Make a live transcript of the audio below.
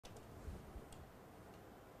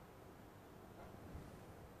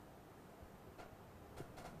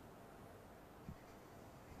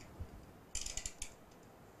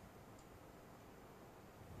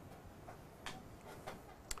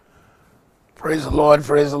Praise the Lord,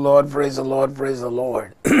 praise the Lord, praise the Lord, praise the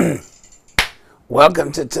Lord.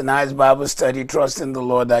 Welcome to tonight's Bible study. Trust in the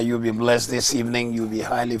Lord that you'll be blessed this evening. You'll be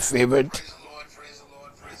highly favored.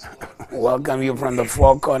 Welcome you from the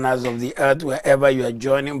four corners of the earth, wherever you are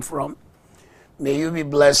joining from. May you be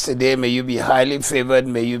blessed today. May you be highly favored.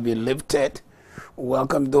 May you be lifted.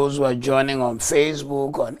 Welcome those who are joining on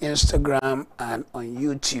Facebook, on Instagram, and on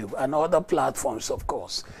YouTube, and other platforms, of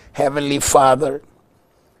course. Heavenly Father,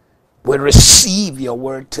 we receive your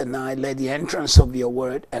word tonight. Let the entrance of your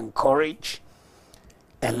word encourage,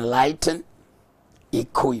 enlighten,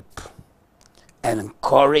 equip.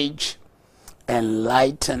 Encourage,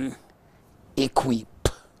 enlighten, equip.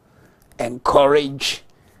 Encourage,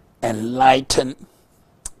 enlighten,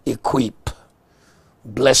 equip.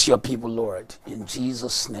 Bless your people, Lord, in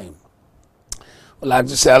Jesus' name. We'd like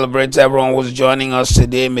to celebrate everyone who's joining us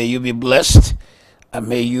today. May you be blessed. And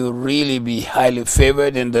may you really be highly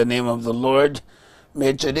favored in the name of the Lord.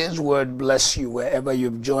 May today's word bless you wherever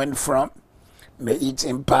you've joined from. May it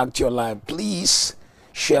impact your life. Please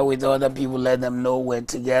share with other people. Let them know we're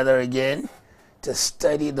together again to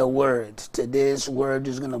study the word. Today's word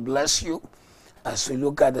is going to bless you as we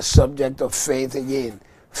look at the subject of faith again.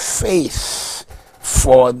 Faith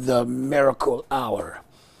for the miracle hour.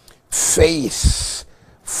 Faith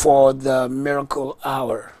for the miracle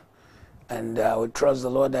hour. And I would trust the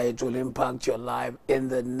Lord that it will impact your life in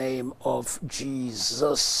the name of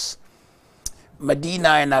Jesus.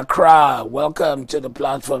 Medina in Accra, welcome to the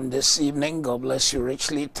platform this evening. God bless you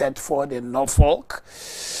richly. Tedford in Norfolk,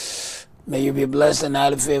 may you be blessed and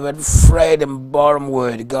highly favored. Fred in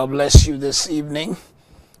Bournemouth, God bless you this evening.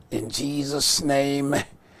 In Jesus' name.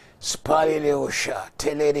 Spalileosha,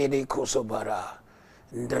 Telerede Kosobara,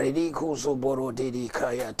 Ndredi Kosoboro Dedi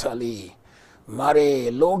Kayatali.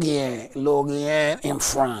 Marie Logien in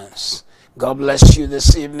France. God bless you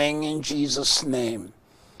this evening in Jesus' name.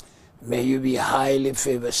 May you be highly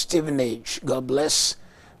favored. Stevenage, God bless.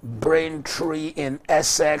 Braintree in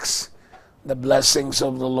Essex. The blessings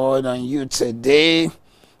of the Lord on you today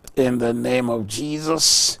in the name of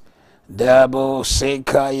Jesus. Dabo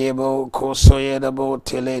Sekayebo Kosoyedabo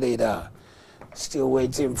Telededa. Still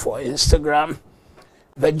waiting for Instagram.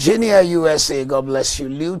 Virginia, USA, God bless you.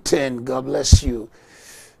 Luton, God bless you.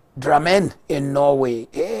 Drammen in Norway,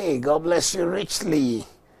 hey, God bless you richly.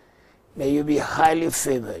 May you be highly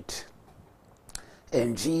favored.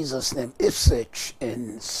 In Jesus' name. Ipswich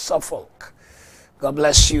in Suffolk, God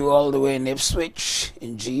bless you all the way in Ipswich.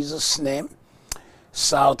 In Jesus' name.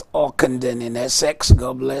 South Ockenden in Essex,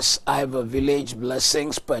 God bless. Ivor Village,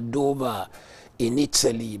 blessings. Padova in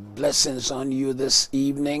Italy, blessings on you this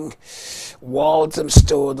evening.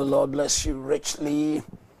 Walthamstow, the Lord bless you richly.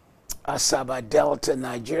 Asaba Delta,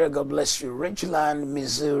 Nigeria, God bless you. Richland,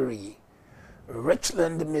 Missouri,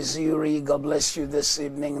 God bless you this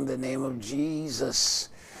evening in the name of Jesus.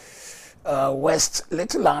 West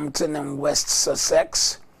Littlehampton and West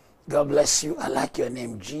Sussex, God bless you. I like your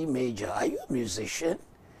name, G Major. Are you a musician?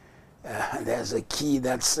 There's a key,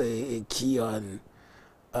 that's a key on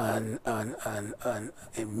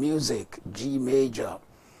music, G major.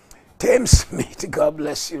 Tim Smith, God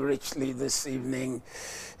bless you richly this evening.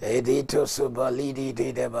 Edito Sobalidi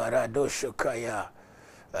de Debarado Shokaya.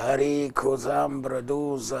 Ari Kozambra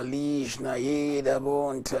Dozalish Naida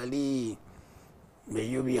Bontali. May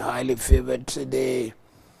you be highly favored today.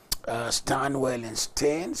 Stanwell and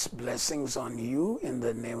Staines, blessings on you in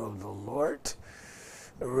the name of the Lord.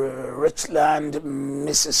 Richland,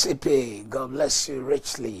 Mississippi, God bless you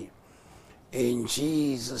richly. In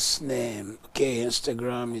Jesus' name. Okay,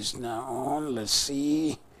 Instagram is now on. Let's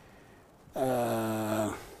see.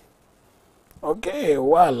 Okay,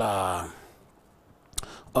 voila.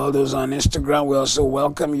 All those on Instagram, we also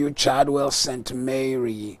welcome you. Chadwell St.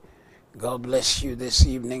 Mary, God bless you this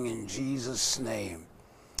evening in Jesus' name.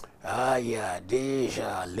 Aya,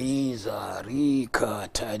 Deja, Lisa, Rika,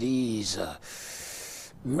 Tadiza.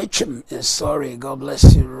 Mitchum is sorry, God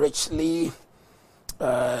bless you richly.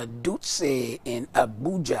 Dutse in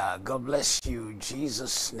Abuja, God bless you,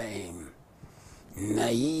 Jesus' name.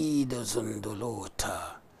 Naida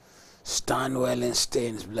Zundolota, Stanwell and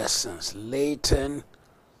Staines, blessings. Leighton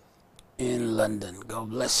in London,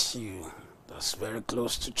 God bless you. That's very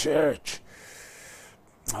close to church.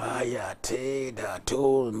 Ayate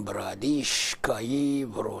Datul Bradish Kayi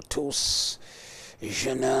Brotus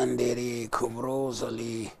Janandere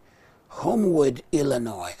Kubrosali, Homewood,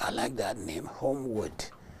 Illinois. I like that name, Homewood,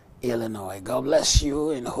 Illinois. God bless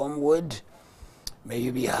you in Homewood. May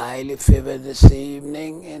you be highly favored this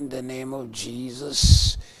evening in the name of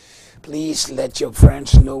Jesus. Please let your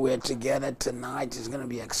friends know we're together tonight. It's going to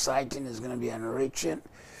be exciting. It's going to be enriching.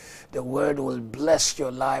 The word will bless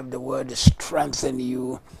your life. The word will strengthen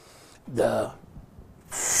you. The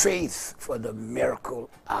faith for the miracle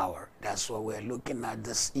hour. That's what we're looking at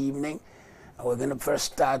this evening. And we're going to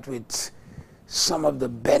first start with some of the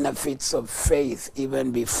benefits of faith,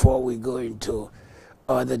 even before we go into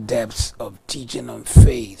other depths of teaching on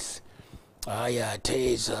faith.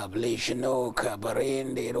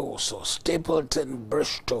 Stapleton,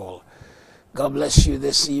 Bristol. God bless you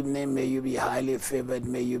this evening. May you be highly favored.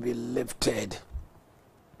 May you be lifted.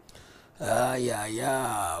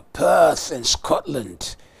 Perth in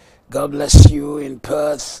Scotland. God bless you in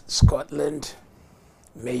Perth, Scotland.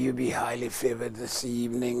 May you be highly favored this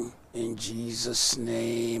evening in Jesus'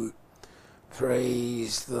 name.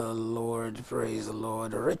 Praise the Lord. Praise the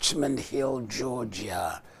Lord. Richmond Hill,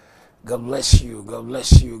 Georgia. God bless you. God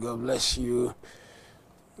bless you. God bless you.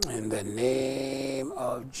 In the name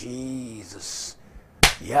of Jesus.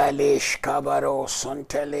 Yalish kabaro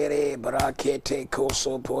sontelere brakete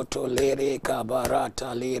koso potolere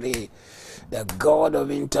kabarata lere. The God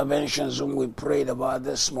of interventions whom we prayed about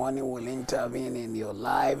this morning will intervene in your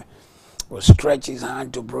life, will stretch his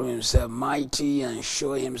hand to prove himself mighty and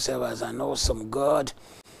show himself as an awesome God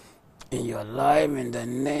in your life in the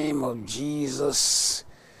name of Jesus,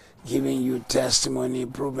 giving you testimony,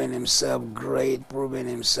 proving himself great, proving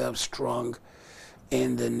himself strong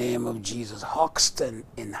in the name of Jesus. Hoxton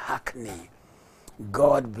in Hackney,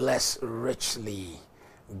 God bless richly.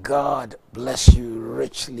 God bless you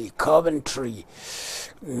richly. Coventry,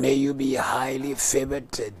 may you be highly favored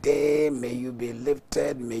today. May you be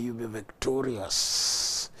lifted. May you be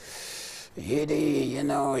victorious.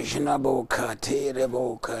 Jinaboka,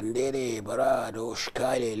 Tereboka, Ndere, Brado,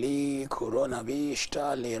 Shkaleli,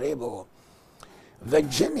 Coronavista, Lerebo.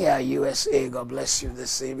 Virginia, USA, God bless you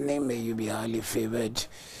this evening. May you be highly favored.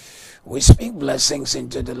 We speak blessings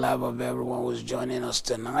into the life of everyone who's joining us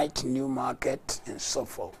tonight. Newmarket in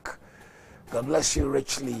Suffolk. God bless you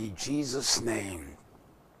richly in Jesus' name.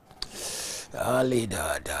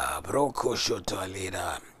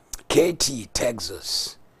 Katy,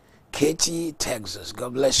 Texas. Katy, Texas.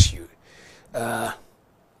 God bless you.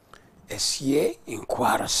 Essie in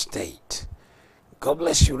Kwara State. God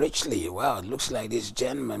bless you richly. Wow, it looks like this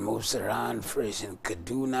gentleman moves around. First in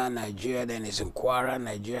Kaduna, Nigeria, then he's in Kwara,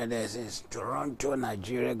 Nigeria, then he's in Toronto,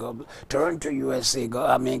 Nigeria, Toronto, USA,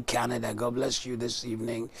 Canada. God bless you this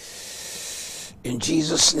evening. In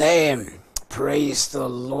Jesus' name, praise the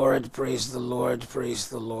Lord, praise the Lord, praise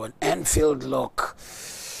the Lord. Enfield Lock,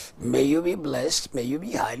 may you be blessed, may you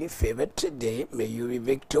be highly favored today, may you be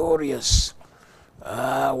victorious.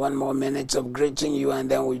 One more minute of greeting you,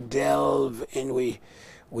 and then we delve in, we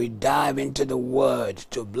dive into the word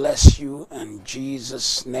to bless you in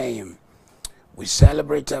Jesus' name. We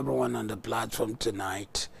celebrate everyone on the platform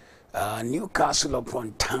tonight. Newcastle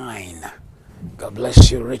upon Tyne, God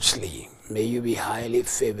bless you richly. May you be highly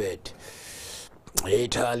favored.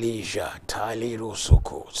 Etalija, Tali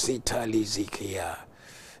Rosoko, Sitali Zikia,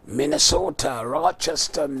 Minnesota,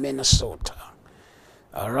 Rochester, Minnesota.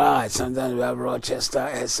 All right, sometimes we have Rochester,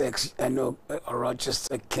 Essex,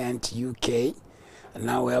 Rochester, Kent, UK. And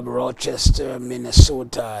now we have Rochester,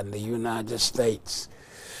 Minnesota in the United States.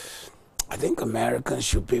 I think Americans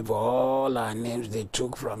should pay for all our names they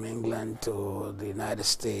took from England to the United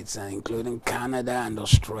States, including Canada and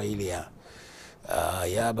Australia.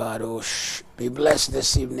 Yabarosh, be blessed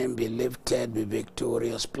this evening, be lifted, be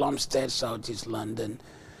victorious. Plumstead, Southeast London.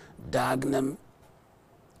 Dagenham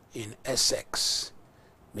in Essex.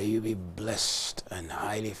 May you be blessed and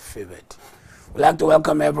highly favored. We'd like to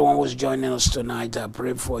welcome everyone who's joining us tonight. I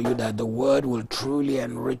pray for you that the word will truly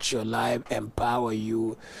enrich your life, empower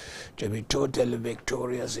you to be totally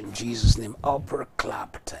victorious in Jesus' name. Upper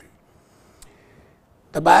Clapton.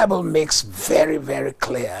 The Bible makes very, very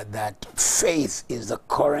clear that faith is the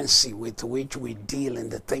currency with which we deal in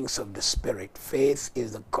the things of the Spirit. Faith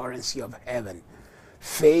is the currency of heaven.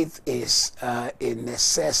 Faith is a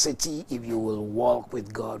necessity if you will walk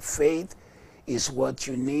with God. Faith is what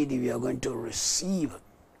you need if you are going to receive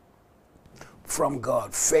from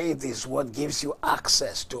God. Faith is what gives you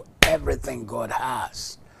access to everything God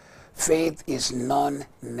has. Faith is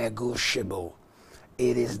non-negotiable.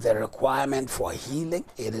 It is the requirement for healing.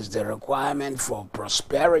 It is the requirement for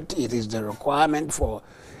prosperity. It is the requirement for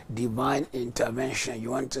divine intervention. You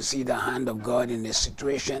want to see the hand of God in a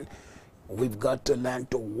situation, we've got to learn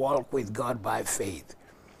to walk with God by faith.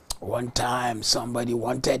 One time somebody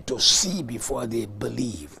wanted to see before they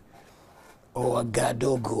believe. Oh,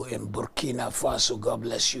 Gadogo in Burkina Faso, God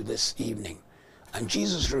bless you this evening. And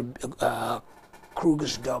Jesus,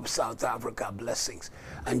 Krugersdorp, South Africa, blessings.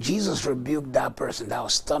 And Jesus rebuked that person, that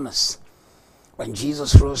was Thomas. When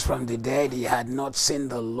Jesus rose from the dead, he had not seen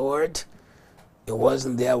the Lord. He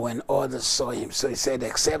wasn't there when others saw him. So he said,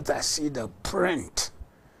 except I see the print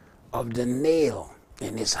of the nail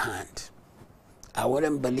in his hand, I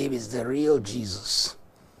wouldn't believe it's the real Jesus.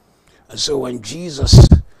 And so when Jesus,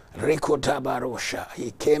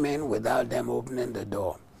 he came in without them opening the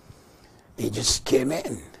door. He just came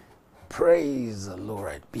in, praise the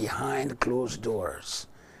Lord, behind closed doors.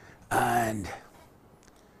 And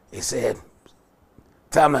he said,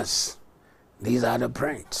 Thomas, these are the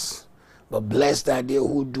prints. But blessed are they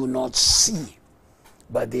who do not see,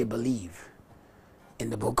 but they believe. In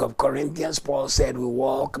the book of Corinthians, Paul said we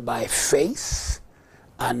walk by faith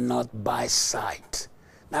and not by sight.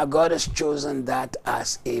 Now God has chosen that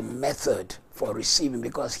as a method for receiving,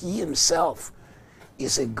 because he himself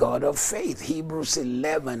is a God of faith. Hebrews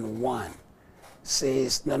 11:1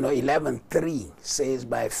 says, 11:3 says,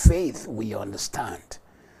 by faith we understand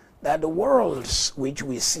that the worlds which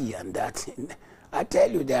we see, and that, I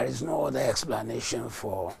tell you, there is no other explanation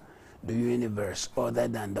for the universe other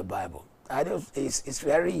than the Bible.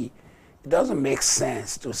 It doesn't make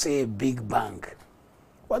sense to say a big bang.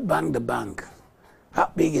 What bang the bank?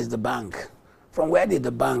 How big is the bank? From where did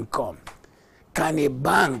the bank come? Can a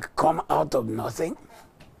bank come out of nothing?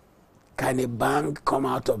 Can a bank come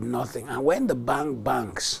out of nothing? And when the bank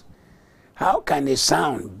bangs, how can a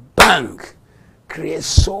sound bang create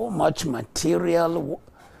so much material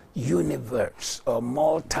universe or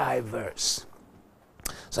multiverse?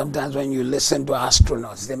 Sometimes when you listen to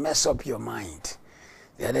astronauts, they mess up your mind.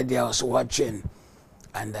 The other day I was watching,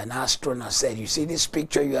 and an astronaut said, you see this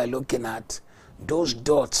picture you are looking at? Those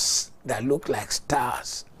dots that look like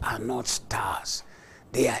stars are not stars.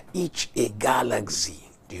 They are each a galaxy.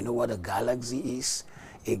 Do you know what a galaxy is?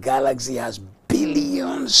 A galaxy has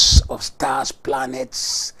billions of stars,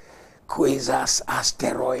 planets, quasars,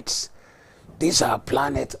 asteroids. This our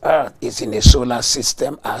planet Earth is in a solar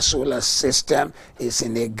system. Our solar system is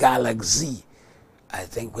in a galaxy. I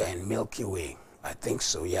think we're in Milky Way. I think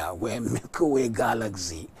so, yeah. We're in Milky Way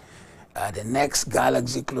galaxy. The next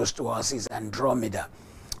galaxy close to us is Andromeda.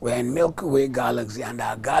 We're in Milky Way galaxy, and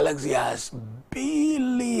our galaxy has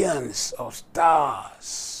billions of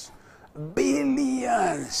stars.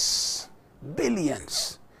 Billions.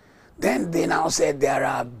 Billions. Then they now said there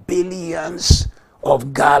are billions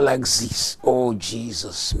of galaxies. Oh,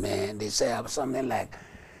 Jesus, man. They say something like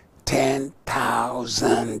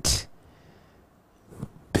 10,000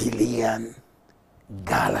 billion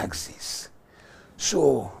galaxies.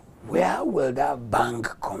 So where will that bank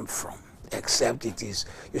come from? Except it is,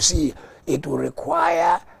 you see, it will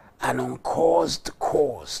require an uncaused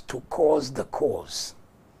cause to cause the cause.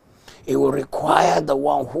 It will require the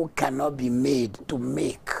one who cannot be made to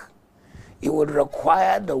make. It would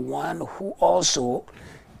require the one who also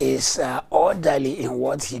is orderly in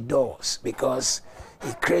what he does, because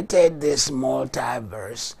he created this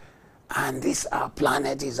multiverse, and this our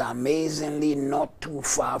planet is amazingly not too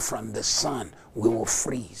far from the sun. We will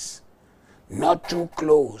freeze. Not too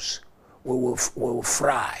close, we will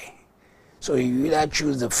fry. So you either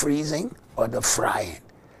choose the freezing or the frying.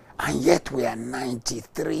 And yet we are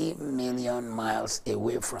 93 million miles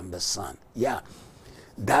away from the sun. Yeah,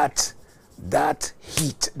 that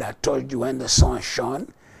heat that touched you when the sun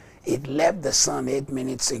shone, it left the sun 8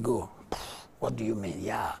 minutes ago. What do you mean?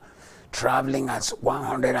 Yeah, traveling at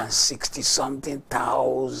 160 something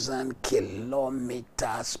thousand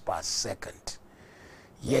kilometers per second.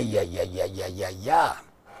 Yeah.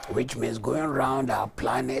 Which means going around our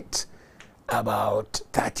planet about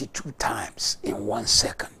 32 times in 1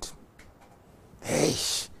 second. Hey,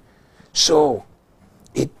 so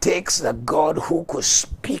it takes a God who could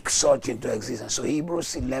speak such into existence. So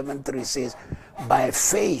Hebrews 11:3 says, by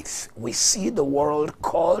faith we see the world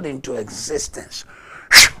called into existence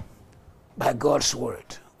by God's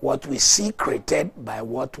word. What we see created by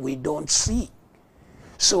what we don't see.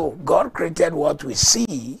 So God created what we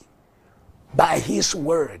see by his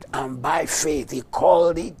word, and by faith he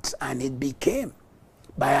called it, and it became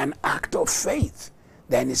by an act of faith.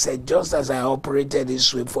 Then he said, just as I operated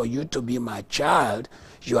this way for you to be my child,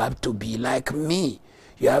 you have to be like me.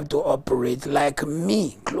 You have to operate like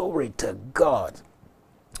me. Glory to God.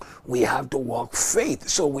 We have to walk faith.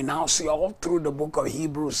 So we now see all through the book of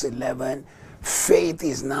Hebrews 11, faith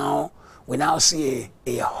is now, we now see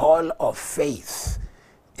a hall of faith.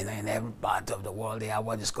 In every part of the world, they have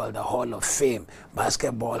what is called the Hall of Fame.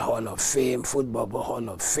 Basketball Hall of Fame, Football Hall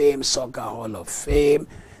of Fame, Soccer Hall of Fame,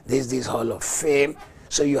 this Hall of Fame.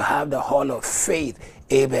 So you have the Hall of Faith.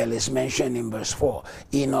 Abel is mentioned in verse 4.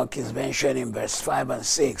 Enoch is mentioned in verse 5 and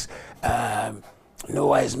 6.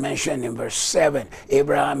 Noah is mentioned in verse 7.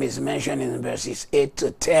 Abraham is mentioned in verses 8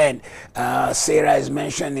 to 10. Sarah is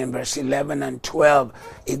mentioned in verse 11 and 12.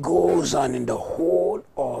 It goes on in the whole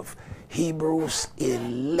of Hebrews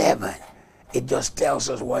 11. It just tells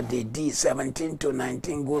us what they did. 17 to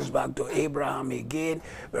 19 goes back to Abraham again.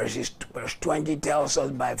 Verse 20 tells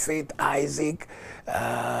us by faith Isaac.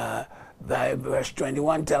 Verse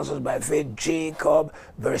 21 tells us by faith Jacob.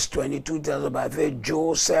 Verse 22 tells us by faith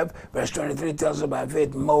Joseph. Verse 23 tells us by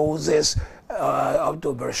faith Moses. Up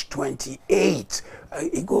to verse 28.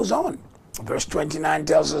 It goes on. Verse 29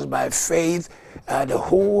 tells us by faith the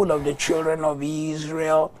whole of the children of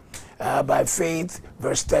Israel. By faith,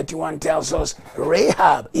 verse 31 tells us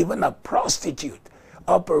Rahab, even a prostitute,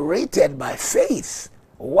 operated by faith.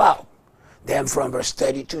 Wow. Then from verse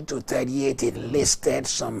 32 to 38, it listed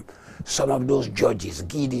some of those judges: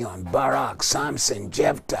 Gideon, Barak, Samson,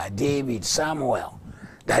 Jephthah, David, Samuel,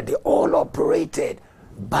 that they all operated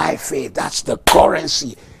by faith. That's the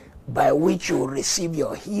currency by which you receive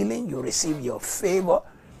your healing, you receive your favor.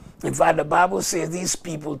 In fact, the Bible says these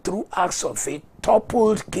people, through acts of faith,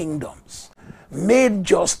 toppled kingdoms, made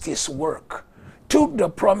justice work, took the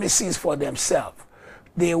promises for themselves.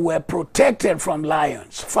 They were protected from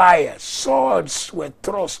lions, fire, swords were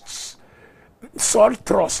thrusts, sword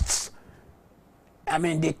thrusts. I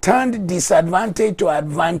mean, they turned disadvantage to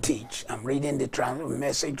advantage. I'm reading the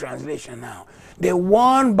Message translation now. They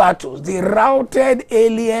won battles. They routed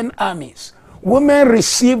alien armies. Women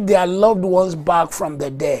received their loved ones back from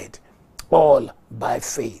the dead, all by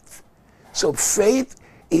faith. So faith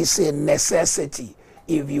is a necessity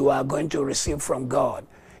if you are going to receive from God.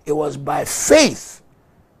 It was by faith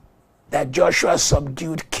that Joshua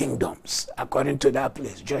subdued kingdoms, according to that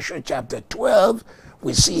place. Joshua chapter 12,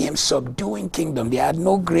 we see him subduing kingdom. They had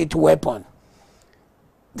no great weapon.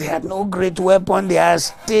 They had no great weapon. They had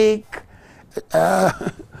stake,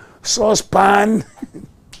 saucepan,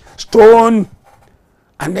 stone,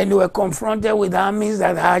 and then they were confronted with armies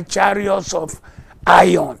that had chariots of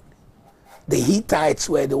iron. The Hittites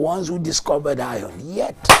were the ones who discovered iron.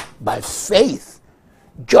 Yet, by faith,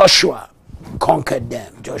 Joshua conquered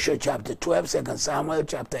them. Joshua chapter 12, 2 Samuel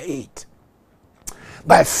chapter 8.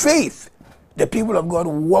 By faith, the people of God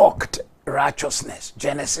walked righteousness.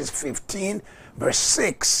 Genesis 15, verse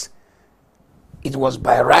 6. It was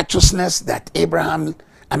by righteousness that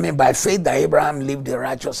by faith that Abraham lived a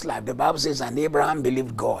righteous life. The Bible says, and Abraham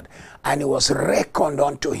believed God, and it was reckoned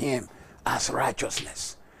unto him as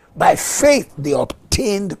righteousness. By faith they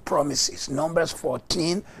obtained promises. Numbers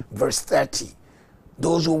 14, verse 30.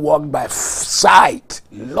 Those who walked by sight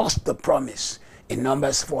lost the promise. In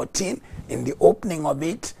Numbers 14, in the opening of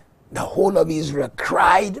it, the whole of Israel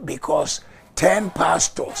cried because 10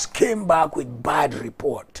 pastors came back with bad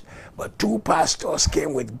report. But 2 pastors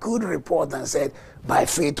came with good report and said, by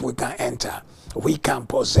faith we can enter, we can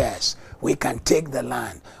possess, we can take the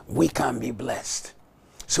land, we can be blessed.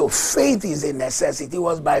 So faith is a necessity. It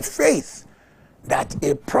was by faith that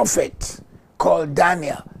a prophet called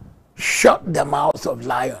Daniel shut the mouth of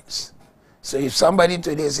lions. So if somebody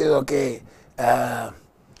today says, okay,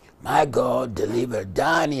 my God delivered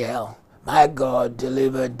Daniel, my God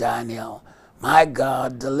delivered Daniel, my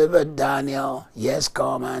God delivered Daniel, yes,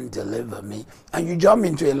 come and deliver me, and you jump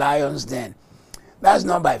into a lion's den, that's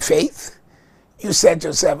not by faith. You set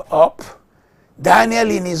yourself up.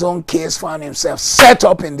 Daniel, in his own case, found himself set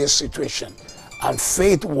up in this situation, and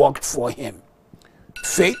faith worked for him.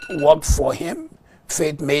 Faith worked for him.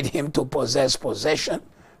 Faith made him to possess possession.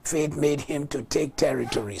 Faith made him to take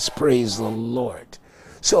territories. Praise the Lord.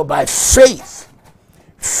 So by faith,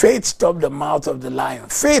 faith stopped the mouth of the lion.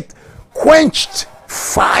 Faith quenched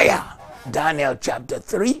fire. Daniel chapter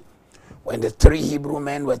 3, when the 3 Hebrew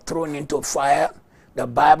men were thrown into fire, the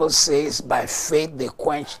Bible says by faith they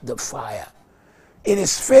quenched the fire. It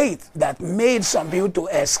is faith that made some people to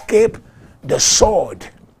escape the sword.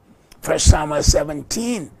 1 Samuel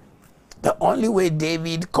 17, the only way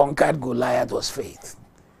David conquered Goliath was faith.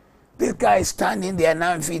 This guy is standing there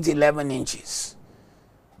 9 feet 11 inches.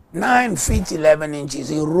 9 feet 11 inches.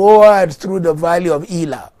 He roared through the valley of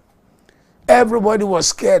Elah. Everybody was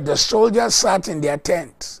scared. The soldiers sat in their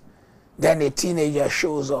tents. Then a teenager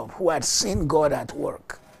shows up who had seen God at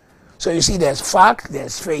work. So you see, there's fact,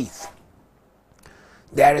 there's faith.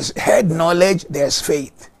 There is head knowledge, there's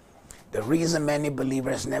faith. The reason many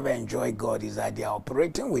believers never enjoy God is that they are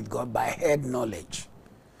operating with God by head knowledge.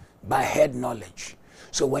 By head knowledge.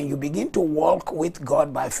 So when you begin to walk with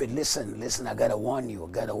God by faith, listen, I gotta warn you,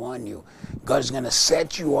 God's gonna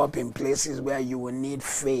set you up in places where you will need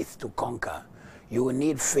faith to conquer. You will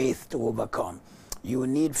need faith to overcome. You will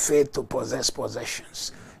need faith to possess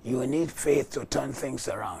possessions. You need faith to turn things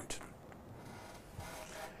around.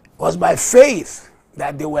 It was by faith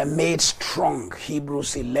that they were made strong.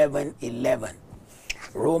 Hebrews 11:11.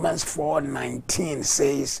 Romans 4:19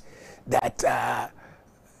 says that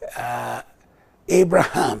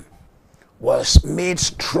Abraham was made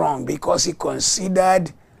strong because he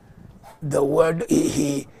considered the word,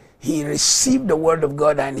 he received the word of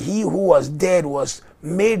God, and he who was dead was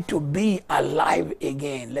made to be alive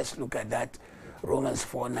again. Let's look at that. Romans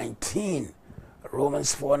 4:19.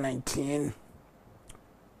 Romans 4:19.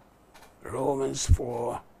 Romans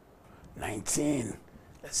 4:19.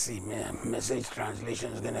 Let's see, Message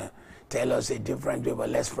translation is going to tell us a different way, but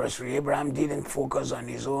let's first read. Abraham didn't focus on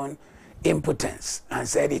his own impotence and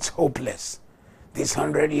said it's hopeless. This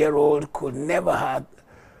 100-year-old could never have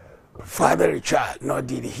fathered a child, nor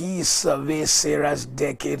did he survey Sarah's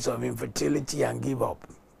decades of infertility and give up.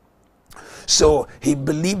 So he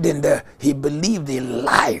believed in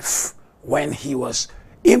life when he was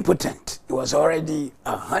impotent. He was already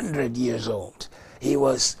 100 years old. He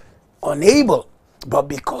was unable, but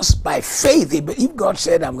because by faith, if God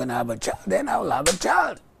said, I'm going to have a child, then I will have a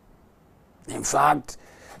child. In fact,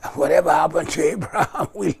 whatever happened to Abraham,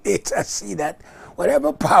 we later see that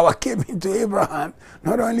whatever power came into Abraham,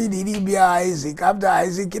 not only did he bear Isaac, after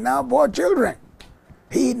Isaac, he now bore children.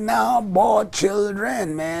 He now bore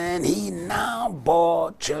children, man. He now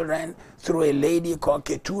bore children through a lady called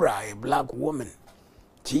Keturah, a black woman.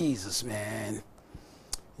 Jesus, man.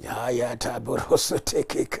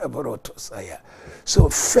 So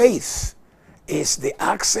faith is the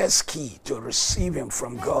access key to receiving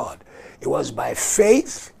from God. It was by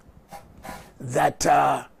faith that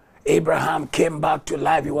Abraham came back to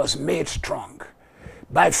life. He was made strong.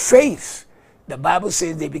 By faith, the Bible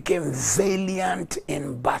says they became valiant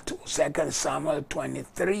in battle. 2 Samuel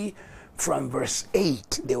 23 from verse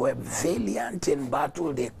 8. They were valiant in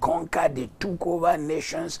battle. They conquered. They took over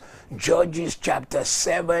nations. Judges chapter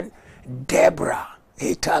 7. Deborah.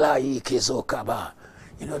 You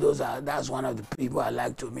know, that's one of the people I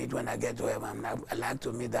like to meet when I get to heaven. I like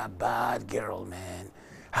to meet that bad girl, man.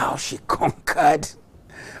 How she conquered,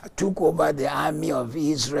 took over the army of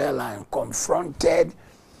Israel and confronted,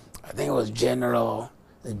 I think it was General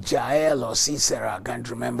Jael or Sisera, I can't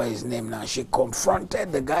remember his name now. She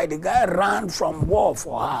confronted the guy. The guy ran from war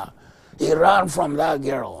for her. He ran from that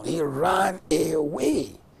girl. He ran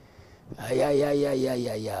away.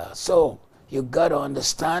 So you got to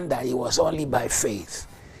understand that it was only by faith.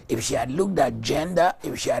 If she had looked at gender,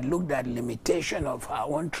 if she had looked at limitation of her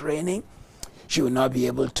own training, she would not be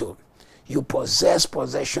able to. You possess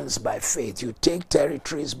possessions by faith. You take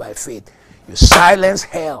territories by faith. You silence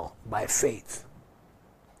hell by faith.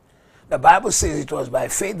 The Bible says it was by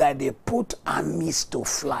faith that they put armies to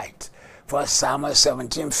flight. 1 Samuel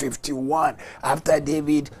 17:51. After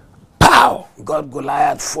David, pow, got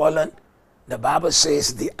Goliath fallen. The Bible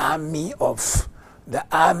says the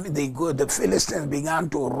Philistines began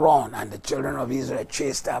to run, and the children of Israel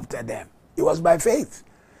chased after them. It was by faith.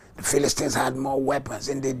 The Philistines had more weapons.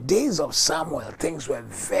 In the days of Samuel,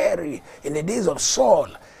 in the days of Saul,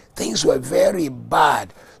 things were very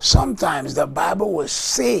bad. Sometimes the Bible will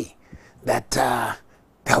say that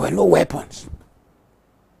there were no weapons.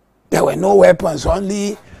 There were no weapons.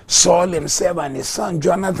 Only Saul himself and his son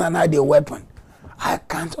Jonathan had a weapon. I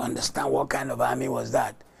can't understand what kind of army was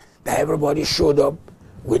that. That everybody showed up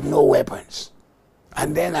with no weapons.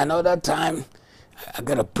 And then another time, I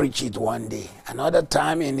got to preach it one day. Another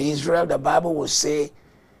time in Israel, the Bible will say,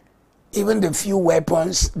 even the few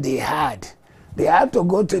weapons they had to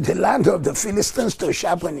go to the land of the Philistines to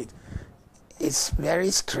sharpen it. It's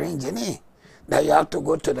very strange, isn't it? That you have to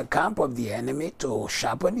go to the camp of the enemy to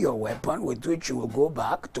sharpen your weapon with which you will go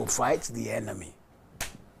back to fight the enemy.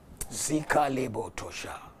 Zika lebo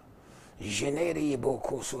tosha.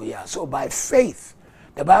 So by faith,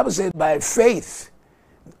 the Bible says by faith,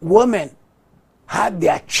 women had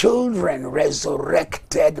their children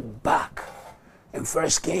resurrected back. In 1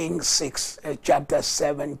 Kings 6, chapter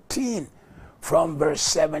 17, from verse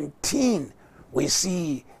 17, we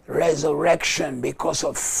see resurrection because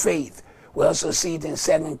of faith. We also see it in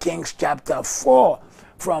 2 Kings chapter 4,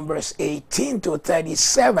 from verse 18 to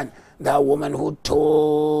 37. That woman who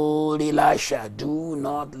told Elisha, do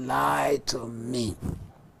not lie to me.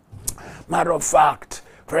 Matter of fact,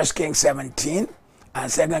 1 Kings 17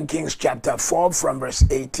 and 2 Kings chapter 4 from verse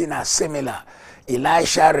 18 are similar.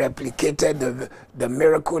 Elisha replicated the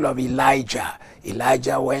miracle of Elijah.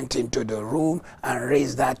 Elijah went into the room and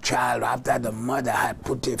raised that child after the mother had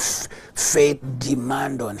put a faith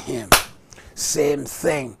demand on him. Same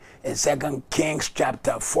thing in 2 Kings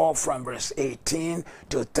chapter 4 from verse 18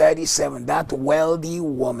 to 37. That wealthy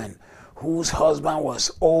woman whose husband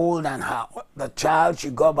was old and the child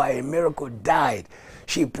she got by a miracle died,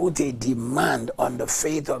 she put a demand on the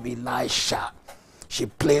faith of Elisha. She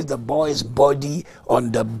placed the boy's body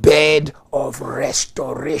on the bed of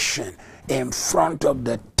restoration in front of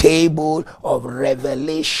the table of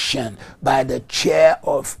revelation by the chair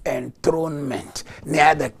of enthronement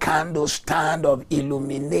near the candlestand of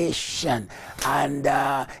illumination and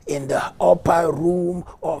in the upper room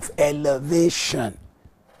of elevation.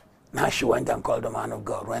 Now she went and called the man of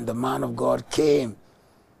God. When the man of God came,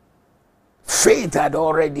 faith had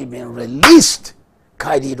already been released.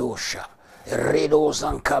 Kadidosha.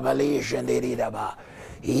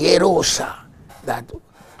 That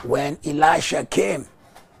when Elisha came,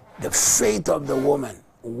 the faith of the woman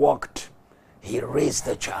walked. He raised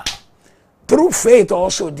the child. Through faith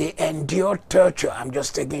also they endured torture. I'm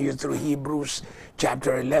just taking you through Hebrews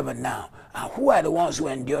chapter 11 now. And who are the ones who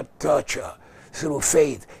endured torture? Through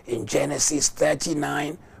faith. In Genesis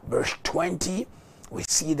 39 verse 20, we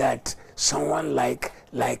see that someone like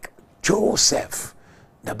Joseph,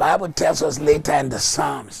 the Bible tells us later in the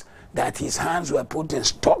Psalms that his hands were put in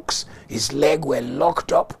stocks, his legs were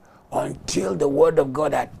locked up until the word of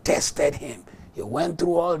God had tested him. He went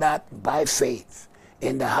through all that by faith.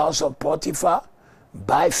 In the house of Potiphar,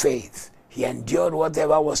 by faith. He endured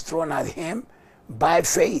whatever was thrown at him by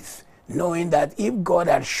faith, knowing that if God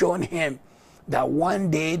had shown him that one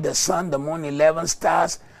day the sun, the moon, 11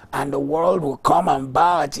 stars, and the world will come and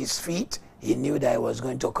bow at his feet, he knew that it was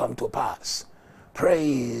going to come to pass.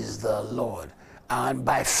 Praise the Lord. And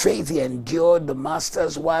by faith he endured the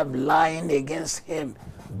master's wife lying against him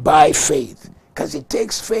by faith. Because it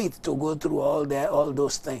takes faith to go through all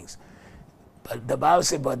those things. But the Bible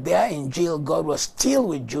says, but there in jail, God was still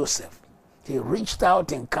with Joseph. He reached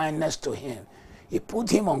out in kindness to him. He put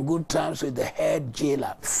him on good terms with the head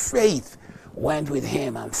jailer. Faith went with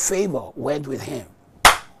him and favor went with him.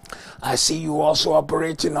 I see you also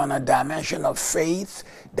operating on a dimension of faith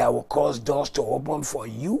that will cause doors to open for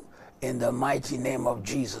you in the mighty name of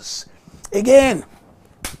Jesus. Again,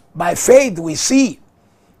 by faith we see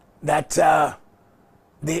that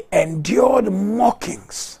they endured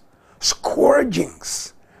mockings,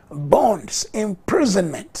 scourgings, bonds,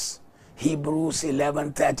 imprisonments. Hebrews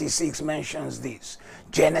 11:36 mentions this.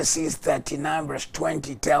 Genesis 39 verse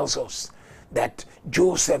 20 tells us that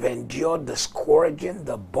Joseph endured the scourging,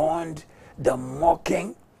 the bond, the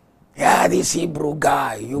mocking. Yeah, this Hebrew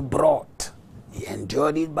guy you brought, he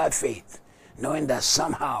endured it by faith, knowing that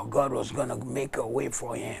somehow God was going to make a way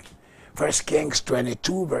for him. 1 Kings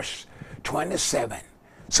 22 verse 27.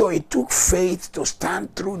 So it took faith to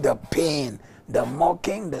stand through the pain, the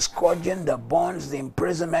mocking, the scourging, the bonds, the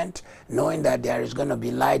imprisonment, knowing that there is going to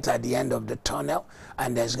be light at the end of the tunnel,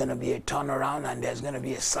 and there's going to be a turnaround, and there's going to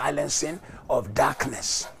be a silencing of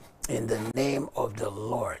darkness in the name of the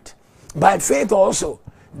Lord. By faith also,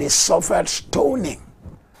 they suffered stoning.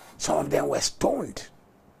 Some of them were stoned.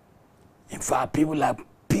 In fact, people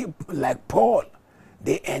like Paul,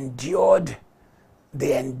 they endured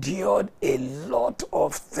a lot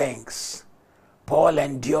of things. Paul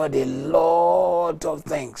endured a lot of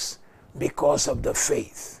things because of the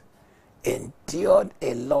faith. Endured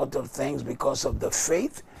a lot of things because of the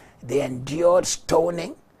faith. They endured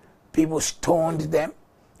stoning. People stoned them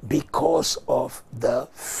because of the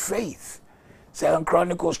faith. 2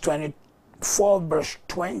 Chronicles 24 verse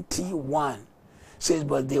 21 says,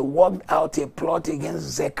 but they worked out a plot against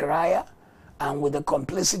Zechariah, and with the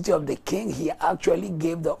complicity of the king, he actually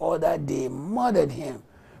gave the order. They murdered him,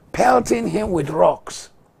 pelting him with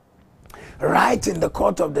rocks, right in the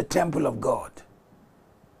court of the temple of God.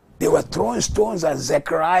 They were throwing stones at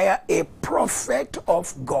Zechariah, a prophet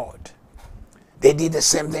of God. They did the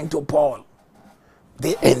same thing to Paul.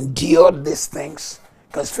 They endured these things,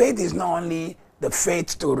 because faith is not only the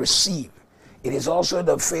faith to receive, it is also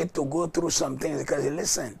the faith to go through some things. Because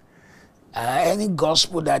listen, any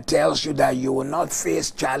gospel that tells you that you will not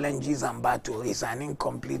face challenges and battle is an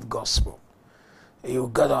incomplete gospel.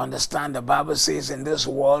 You've got to understand, the Bible says in this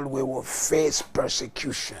world we will face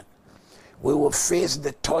persecution. We will face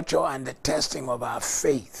the torture and the testing of our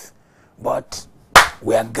faith. But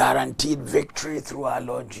we are guaranteed victory through our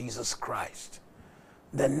Lord Jesus Christ.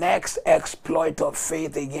 The next exploit of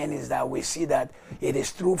faith again is that we see that it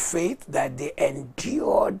is through faith that they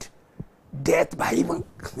endured death by even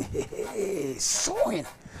sawing.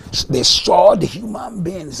 They sawed human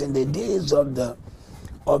beings in the days of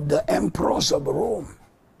the emperors of Rome.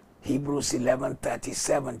 Hebrews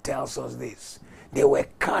 11:37 tells us this. They were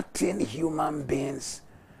cutting human beings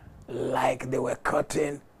like they were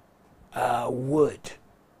cutting wood.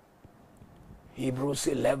 Hebrews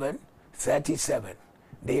 11:37.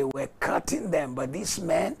 They were cutting them, but these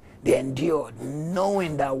men, they endured,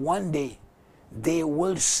 knowing that one day they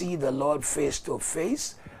will see the Lord face to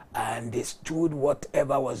face, and they stood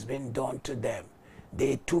whatever was being done to them.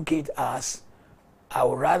 They took it as, I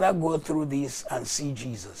would rather go through this and see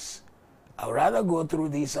Jesus. I would rather go through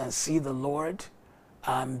this and see the Lord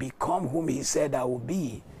and become whom he said I will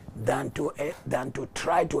be than to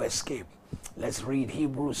try to escape. Let's read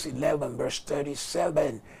Hebrews 11 verse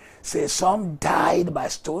 37. Says some died by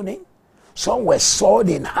stoning, some were sawed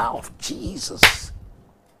in half, Jesus,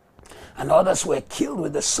 and others were killed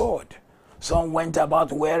with the sword. Some went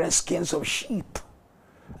about wearing skins of sheep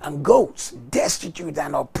and goats, destitute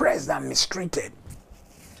and oppressed and mistreated.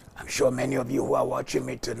 I'm sure many of you who are watching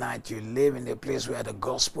me tonight, you live in a place where the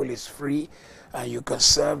gospel is free and you can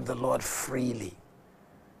serve the Lord freely.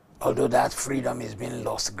 Although that freedom is being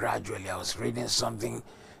lost gradually. I was reading something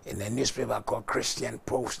in a newspaper called Christian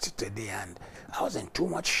Post today, and I was in too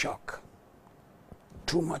much shock.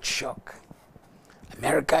 Too much shock.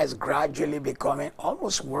 America is gradually becoming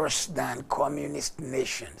almost worse than communist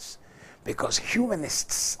nations because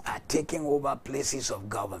humanists are taking over places of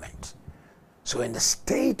government. So in the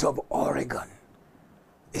state of Oregon,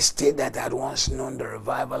 a state that had once known the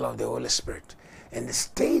revival of the Holy Spirit, in the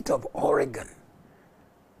state of Oregon,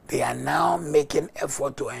 they are now making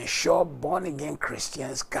effort to ensure born-again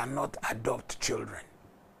Christians cannot adopt children.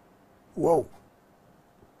 Whoa.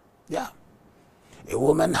 Yeah. A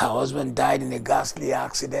woman, her husband died in a ghastly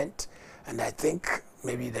accident, and I think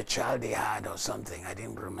maybe the child they had or something. I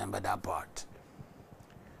didn't remember that part.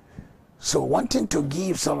 So wanting to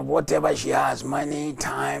give some of whatever she has, money,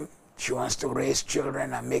 time, she wants to raise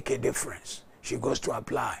children and make a difference. She goes to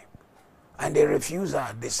apply. And they refuse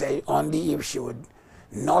her. They say only if she would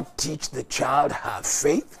not teach the child her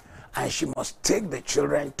faith, and she must take the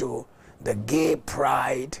children to the gay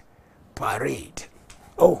pride parade.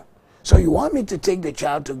 Oh, so you want me to take the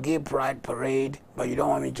child to gay pride parade, but you don't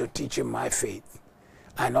want me to teach him my faith.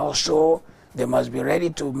 And also, they must be ready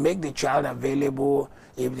to make the child available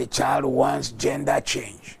if the child wants gender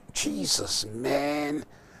change. Jesus, man,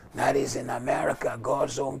 that is in America,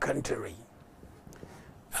 God's own country.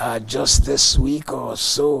 Just this week or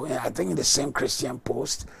so, I think in the same Christian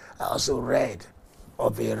Post, I also read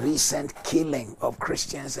of a recent killing of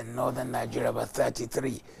Christians in northern Nigeria, about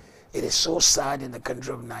 33. It is so sad in the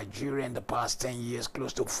country of Nigeria in the past 10 years,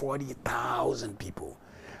 close to 40,000 people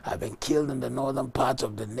have been killed in the northern part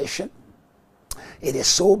of the nation. It is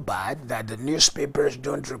so bad that the newspapers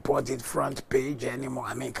don't report it front page anymore.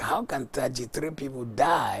 I mean, how can 33 people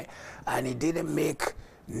die and it didn't make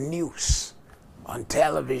news on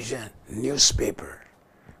television, newspaper?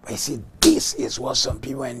 But you see, this is what some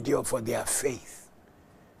people endure for their faith,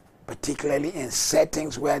 particularly in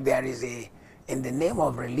settings where there is in the name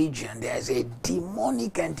of religion, there is a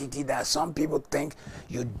demonic entity that some people think,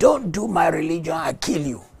 you don't do my religion, I kill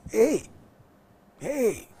you. Hey,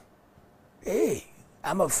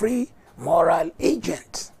 I'm a free moral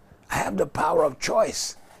agent. I have the power of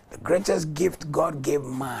choice. The greatest gift God gave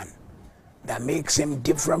man that makes him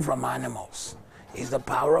different from animals is the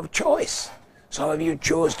power of choice. Some of you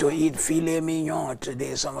chose to eat filet mignon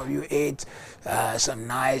today. Some of you ate some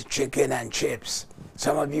nice chicken and chips.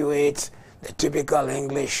 Some of you ate the typical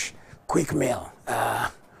English quick meal,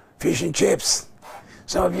 fish and chips.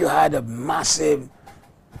 Some of you had a massive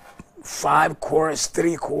 5-course,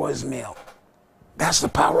 3-course meal. That's the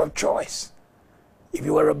power of choice. If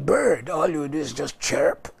you were a bird, all you would do is just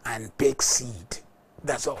chirp and pick seed.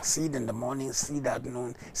 That's all. Seed in the morning, seed at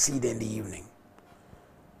noon, seed in the evening.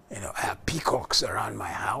 You know, I have peacocks around my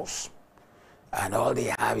house, and all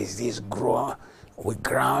they have is this grow. We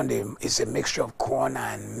ground it's a mixture of corn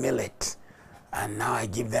and millet, and now I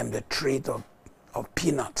give them the treat of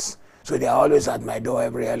peanuts. So they're always at my door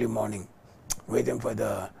every early morning, waiting for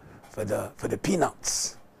the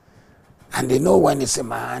peanuts. And they know when it's in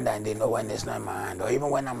my hand and they know when it's not in my hand. Or even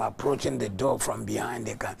when I'm approaching the door from behind,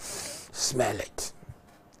 they can smell it.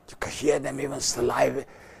 You can hear them even salivating.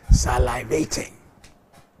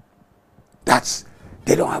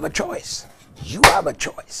 They don't have a choice. You have a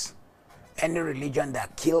choice. Any religion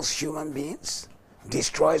that kills human beings,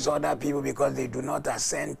 destroys other people because they do not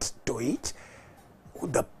assent to it,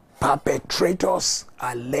 the perpetrators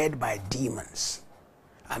are led by demons.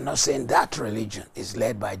 I'm not saying that religion is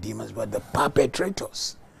led by demons, but the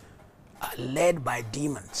perpetrators are led by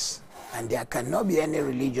demons. And there cannot be any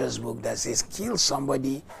religious book that says kill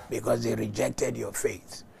somebody because they rejected your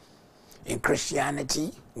faith. In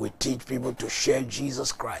Christianity, we teach people to share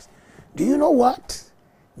Jesus Christ. Do you know what?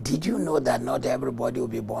 Did you know that not everybody will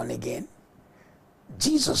be born again?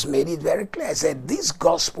 Jesus made it very clear. He said, this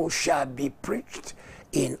gospel shall be preached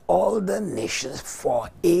in all the nations for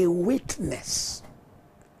a witness.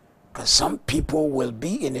 Because some people will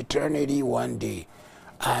be in eternity one day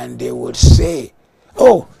and they will say,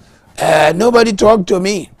 oh, nobody talked to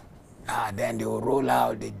me. Then they will roll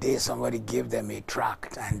out the day somebody gave them a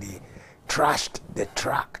tract and they trashed the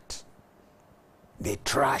tract. They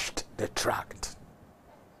trashed the tract.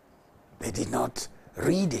 They did not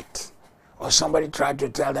read it. Or somebody tried to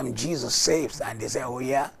tell them Jesus saves, and they say, oh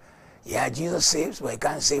yeah, Jesus saves, but he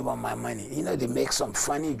can't save on my money. You know, they make some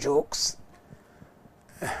funny jokes.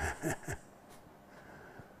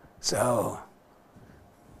 So,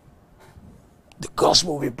 the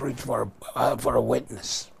gospel we preach for a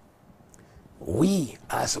witness. We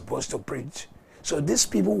are supposed to preach. So these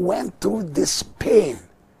people went through this pain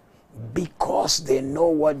because they know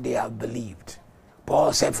what they have believed.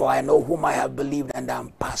 Paul said, for I know whom I have believed, and I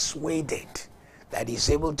am persuaded that he is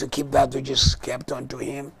able to keep that which is kept unto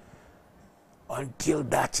him until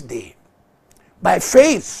that day. By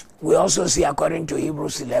faith, we also see, according to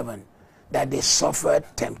Hebrews 11, that they suffered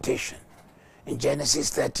temptation. In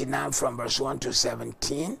Genesis 39, from verse 1 to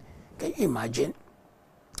 17, can you imagine?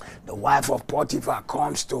 The wife of Potiphar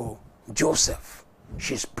comes to Joseph.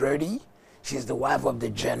 She's pretty. She's the wife of the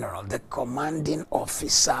general, the commanding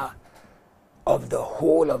officer of the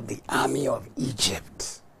whole of the army of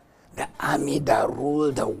Egypt, the army that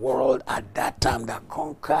ruled the world at that time, that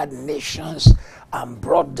conquered nations and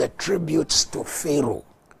brought the tributes to Pharaoh.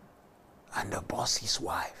 And the boss's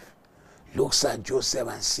wife looks at Joseph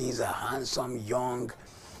and sees a handsome young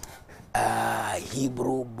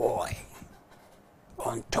Hebrew boy,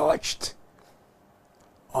 untouched,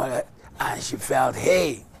 and she felt,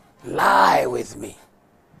 hey, lie with me.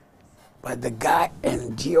 But the guy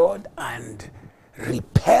endured and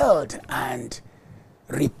repelled and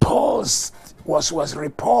repulsed, was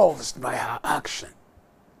repulsed by her action.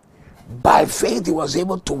 By faith, he was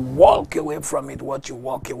able to walk away from it. What you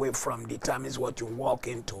walk away from determines what you walk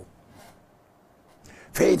into.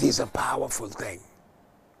 Faith is a powerful thing.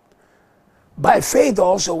 By faith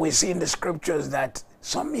also, we see in the scriptures that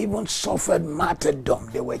some even suffered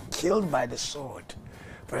martyrdom. They were killed by the sword.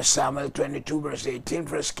 1 Samuel 22, verse 18,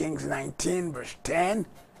 1 Kings 19, verse 10.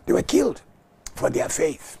 They were killed for their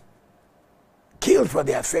faith. Killed for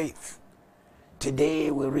their faith. Today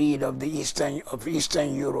we read of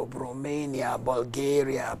Eastern Europe, Romania,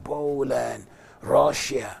 Bulgaria, Poland,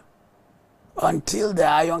 Russia. Until the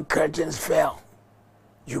Iron Curtains fell,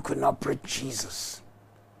 you could not preach Jesus.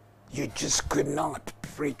 You just could not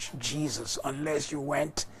preach Jesus unless you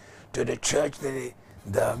went to the church that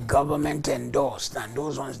the government endorsed, and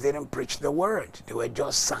those ones didn't preach the word. They were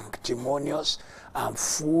just sanctimonious and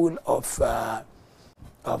full of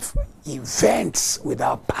events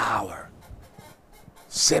without power.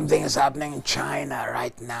 Same thing is happening in China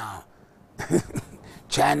right now.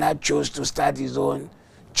 China chose to start its own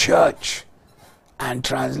church and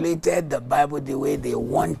translated the Bible the way they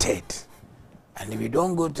wanted. And if you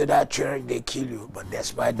don't go to that church, they kill you. But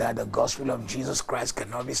despite that, the gospel of Jesus Christ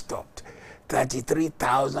cannot be stopped.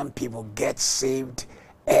 33,000 people get saved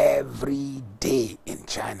every day in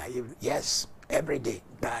China. Yes, every day.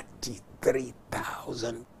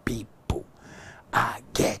 33,000 people are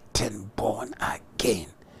getting born again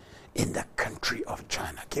in the country of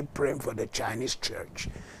China. Keep praying for the Chinese church,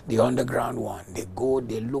 the underground one. They go,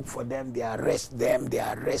 they look for them, they arrest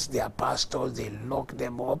their pastors, they lock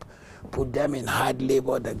them up, put them in hard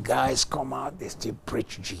labor. The guys come out, they still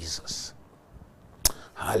preach Jesus.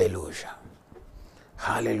 Hallelujah.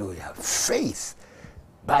 Hallelujah. Faith.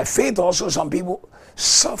 By faith also some people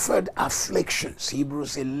suffered afflictions.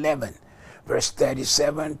 Hebrews 11, verse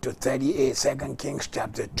 37 to 38. 2 Kings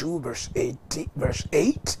chapter 2, verse 8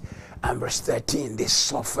 and verse 13. They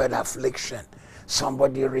suffered affliction.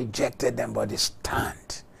 Somebody rejected them, but they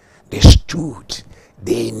stand. They stood.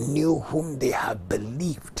 They knew whom they have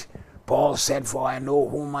believed. Paul said, for I know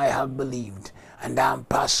whom I have believed, and I am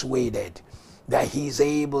persuaded that he is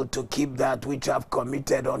able to keep that which I have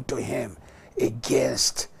committed unto him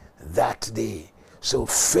against that day. So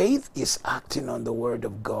faith is acting on the word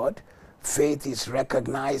of God. Faith is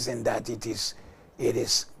recognizing that it is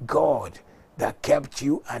God that kept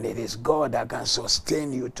you, and it is God that can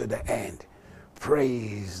sustain you to the end.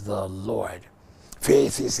 Praise the Lord.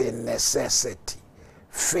 Faith is a necessity.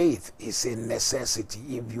 Faith is a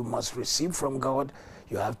necessity. If you must receive from God,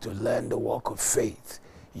 you have to learn the walk of faith.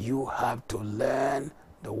 You have to learn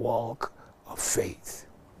the walk of faith.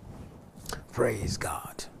 Praise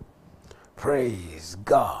God. Praise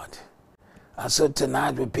God. And so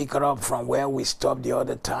tonight we pick it up from where we stopped the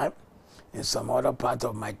other time in some other part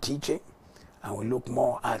of my teaching, and we look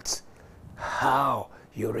more at how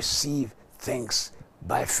you receive things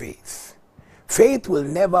by faith. Faith will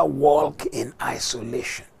never walk in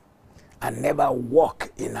isolation and never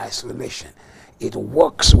walk in isolation. It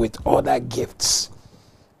works with other gifts.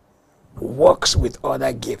 Works with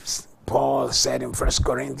other gifts. Paul said in 1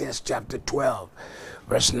 Corinthians chapter 12,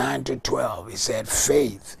 verse 9 to 12, he said,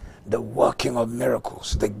 faith, the working of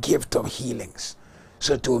miracles, the gift of healings.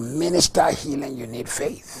 So to minister healing, you need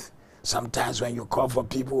faith. Sometimes when you call for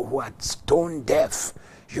people who are stone deaf,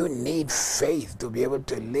 you need faith to be able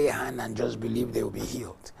to lay hand and just believe they will be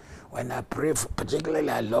healed. When I pray,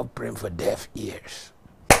 particularly I love praying for deaf ears.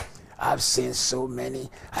 I've seen so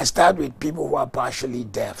many. I start with people who are partially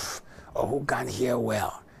deaf, or who can't hear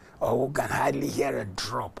well, or who can hardly hear a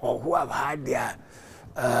drop, or who have had their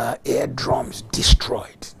eardrums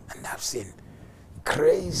destroyed. And I've seen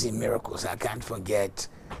crazy miracles. I can't forget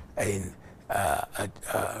in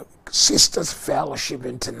Sisters Fellowship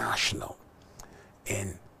International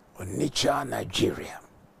in Onitsha, Nigeria.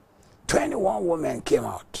 21 women came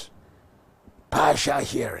out, partial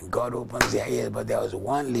hearing. God opens their ears, but there was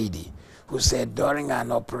one lady who said during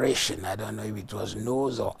an operation, I don't know if it was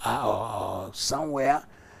nose or eye or somewhere,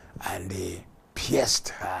 and they pierced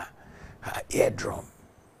her eardrum,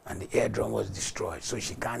 and the eardrum was destroyed, so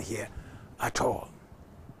she can't hear at all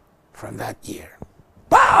from that ear.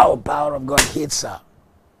 Pow! Power of God hits her.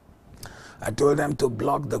 I told them to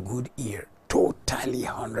block the good ear, totally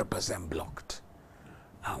 100% blocked,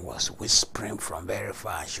 and was whispering from very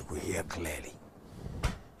far, she could hear clearly.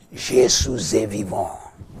 Jesus est vivant.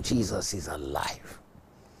 Jesus is alive.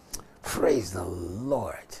 Praise the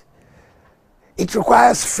Lord. It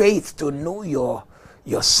requires faith to know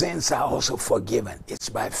your sins are also forgiven. It's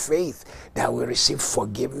by faith that we receive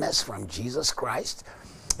forgiveness from Jesus Christ.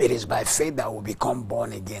 It is by faith that we become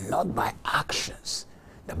born again, not by actions.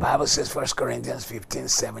 The Bible says, 1 Corinthians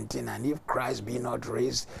 15:17, and if Christ be not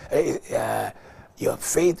raised, your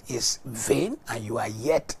faith is vain and you are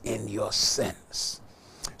yet in your sins.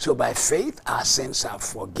 So by faith, our sins are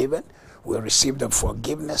forgiven. We receive the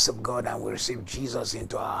forgiveness of God and we receive Jesus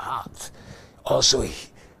into our hearts. Also,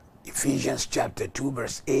 Ephesians chapter 2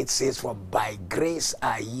 verse 8 says, for by grace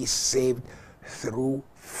are ye saved through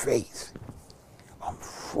faith.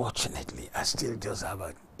 Unfortunately, I still just have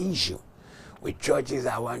an issue with churches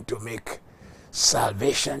that want to make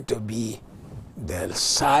salvation to be the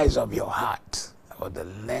size of your heart or the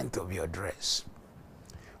length of your dress.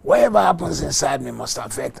 Whatever happens inside me must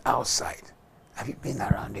affect outside. Have you been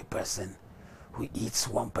around a person who eats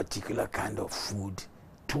one particular kind of food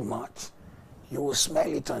too much? You will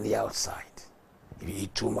smell it on the outside. If you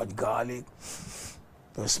eat too much garlic,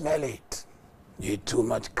 you'll smell it. You eat too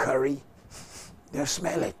much curry, you'll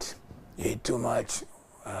smell it. You eat too much,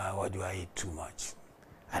 what do I eat too much?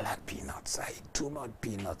 I like peanuts. I eat too much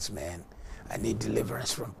peanuts, man. I need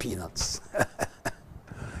deliverance from peanuts.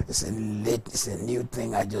 It's a new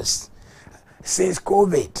thing. Since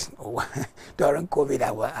COVID, during COVID,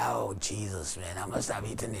 I was, oh Jesus, man, I must have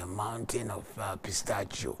eaten a mountain of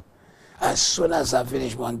pistachio. As soon as I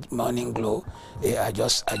finished Morning Glow, I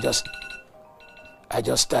just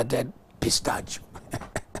started pistachio.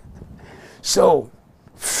 So,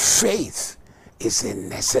 faith is a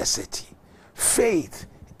necessity. Faith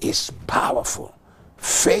is powerful.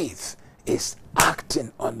 Faith is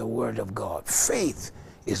acting on the word of God. Faith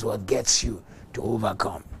is what gets you to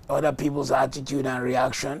overcome. Other people's attitude and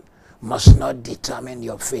reaction must not determine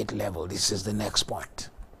your faith level. This is the next point.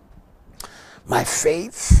 My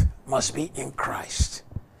faith must be in Christ.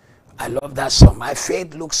 I love that song. My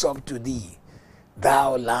faith looks up to thee,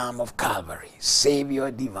 thou Lamb of Calvary,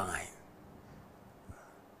 Savior divine.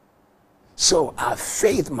 So our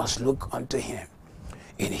faith must look unto him.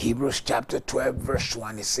 In Hebrews chapter 12 verse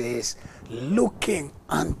 1 it says, looking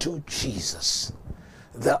unto Jesus,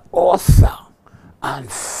 the author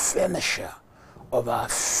and finisher of our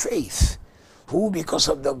faith, who because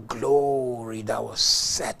of the glory that was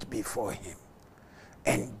set before him,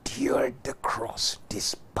 endured the cross,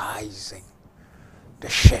 despising the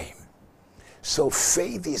shame. So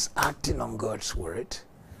faith is acting on God's word.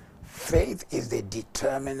 Faith is the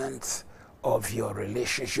determinant of your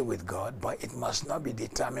relationship with God, but it must not be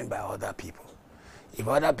determined by other people. If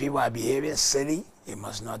other people are behaving silly, it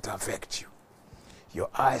must not affect you. Your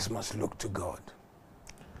eyes must look to God.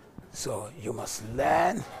 So you must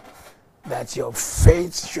learn that your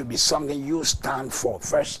faith should be something you stand for.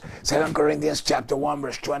 2 Corinthians chapter 1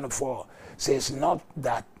 verse 24 says, not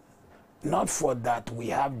for that we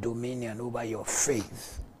have dominion over your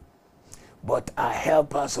faith, but are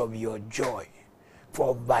helpers of your joy.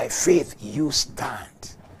 For by faith you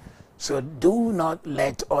stand. So do not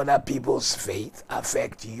let other people's faith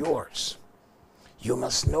affect yours. You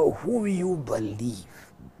must know who you believe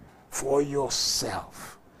for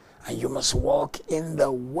yourself, and you must walk in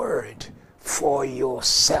the word for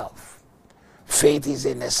yourself. Faith is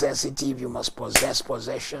a necessity. You must possess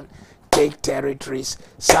possession, take territories,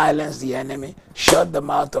 silence the enemy, shut the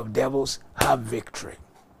mouth of devils, have victory.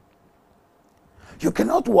 You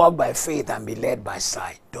cannot walk by faith and be led by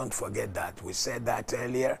sight. Don't forget that. We said that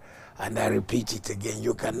earlier, and I repeat it again.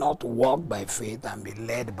 You cannot walk by faith and be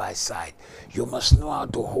led by sight. You must know how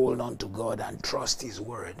to hold on to God and trust his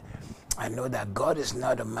word. I know that God is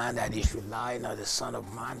not a man that he should lie, nor the son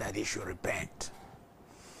of man that he should repent.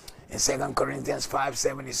 In 2 Corinthians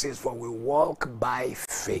 5:7 it says, for we walk by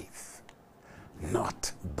faith,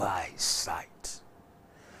 not by sight.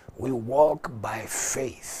 We walk by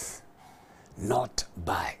faith, not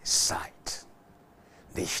by sight.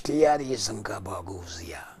 We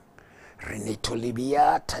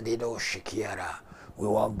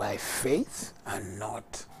walk by faith and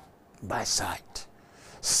not by sight.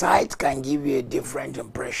 Sight can give you a different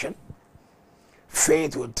impression.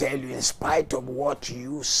 Faith will tell you, in spite of what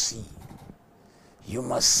you see, you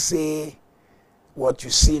must say what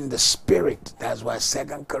you see in the spirit. That's why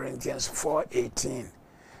 2 Corinthians 4:18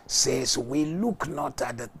 says, we look not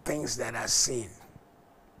at the things that are seen,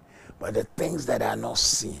 but the things that are not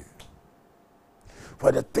seen.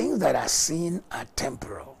 For the things that are seen are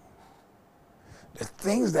temporal. The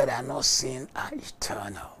things that are not seen are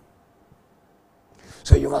eternal.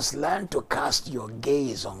 So you must learn to cast your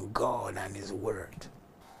gaze on God and his word,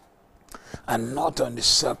 and not on the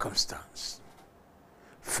circumstance.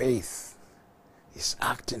 Faith is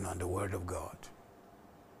acting on the word of God.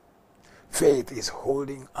 Faith is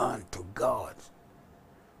holding on to God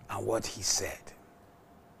and what he said.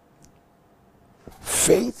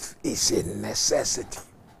 Faith is a necessity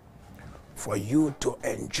for you to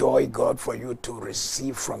enjoy God, for you to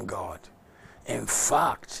receive from God. In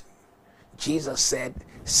fact, Jesus said,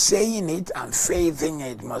 saying it and faithing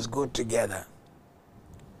it must go together.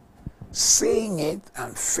 Saying it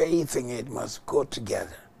and faithing it must go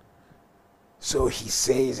together. So he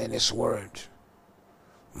says in his word,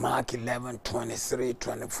 Mark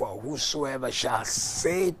 11:23-24, whosoever shall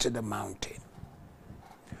say to the mountain,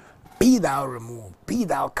 be thou removed, be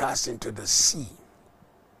thou cast into the sea,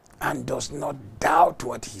 and does not doubt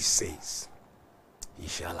what he says, he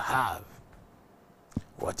shall have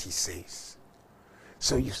what he says.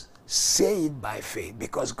 So you say it by faith,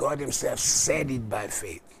 because God himself said it by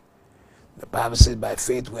faith. The Bible says by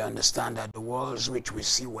faith we understand that the worlds which we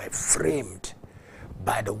see were framed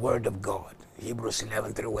by the word of God. Hebrews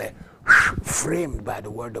 11:3 were framed by the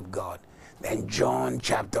word of God. Then John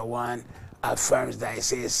chapter 1 affirms that it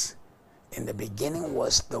says, in the beginning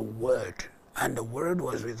was the word, and the word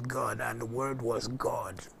was with God, and the word was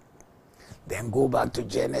God. Then go back to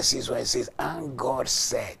Genesis where it says, and God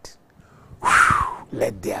said,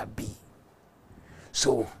 let there be.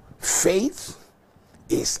 So faith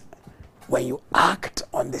is when you act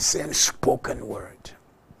on the same spoken word.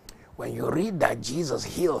 When you read that Jesus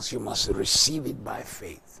heals, you must receive it by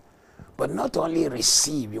faith. But not only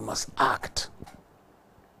receive, you must act.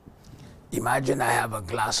 Imagine I have a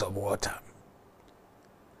glass of water.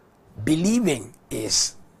 Believing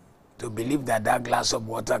is to believe that that glass of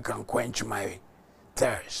water can quench my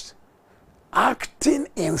thirst. Acting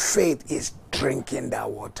in faith is drinking that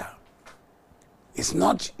water. It's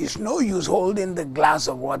no use holding the glass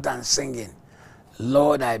of water and singing,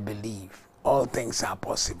 Lord, I believe all things are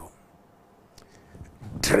possible.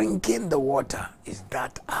 Drinking the water is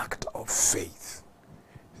that act of faith,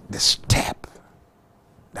 the step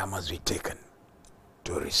that must be taken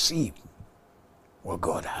to receive what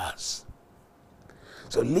God has.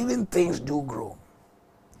 So living things do grow.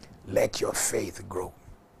 Let your faith grow.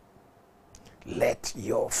 Let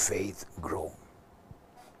your faith grow.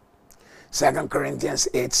 2 Corinthians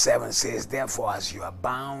 8:7 says, therefore, as you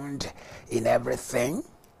abound in everything,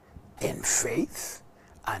 in faith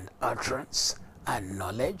and utterance and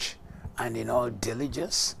knowledge, and in all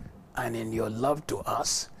diligence, and in your love to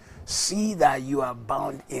us, see that you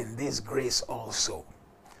abound in this grace also.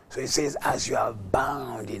 So it says, as you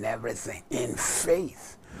abound in everything, in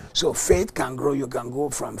faith. So faith can grow. You can go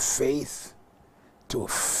from faith to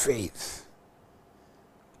faith.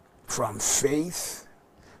 From faith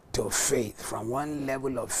to faith. From one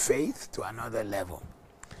level of faith to another level.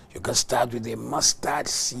 You can start with a mustard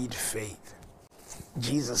seed faith.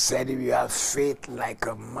 Jesus said, if you have faith like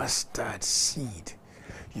a mustard seed,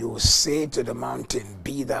 You will say to the mountain,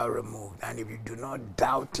 be thou removed. And if you do not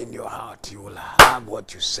doubt in your heart, you will have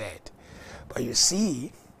what you said. But you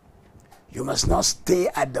see, you must not stay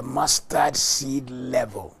at the mustard seed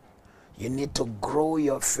level. You need to grow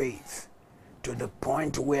your faith to the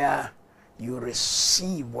point where you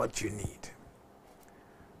receive what you need.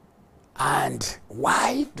 And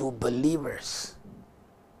why do believers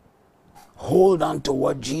hold on to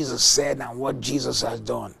what Jesus said and what Jesus has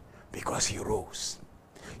done? Because he rose.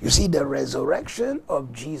 You see, the resurrection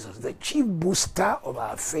of Jesus, the chief booster of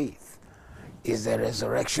our faith, is the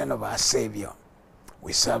resurrection of our Savior.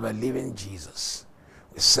 We serve a living Jesus.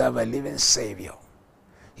 We serve a living Savior.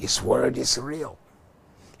 His word is real.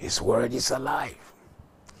 His word is alive.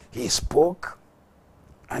 He spoke,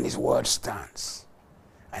 and his word stands.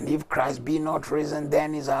 And if Christ be not risen,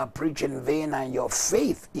 then is our preaching vain, and your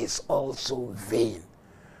faith is also vain.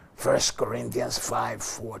 1 Corinthians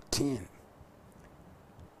 5:14.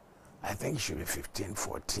 I think it should be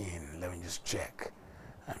 15:14. Let me just check.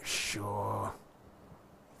 I'm sure.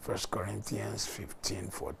 1 Corinthians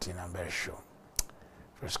 15:14. I'm very sure.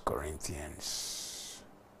 1 Corinthians.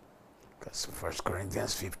 Because 1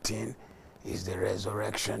 Corinthians 15 is the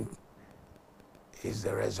resurrection. Is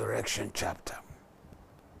the resurrection chapter.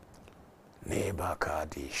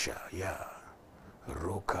 Nebakadisha, yeah.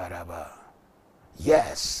 Rukaraba.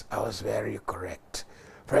 Yes, I was very correct.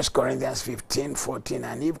 1 Corinthians 15:14,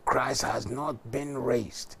 and if Christ has not been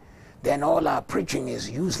raised, then all our preaching is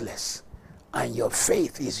useless, and your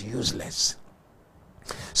faith is useless.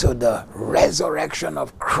 So the resurrection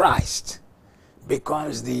of Christ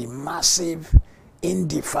becomes the massive,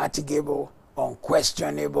 indefatigable,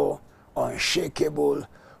 unquestionable, unshakable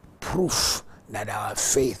proof that our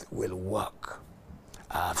faith will work.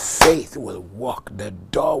 Our faith will work. The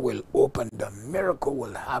door will open. The miracle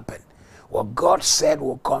will happen. What God said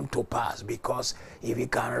will come to pass, because if he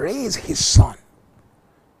can raise his son,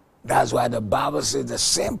 that's why the Bible says the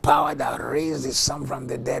same power that raised his son from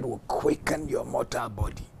the dead will quicken your mortal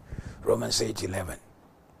body. Romans 8:11.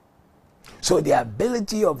 So the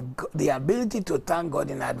ability to thank God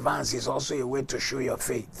in advance is also a way to show your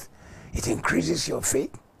faith. It increases your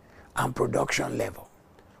faith and production level.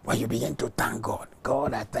 When you begin to thank God,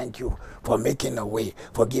 God, I thank you for making a way,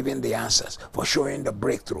 for giving the answers, for showing the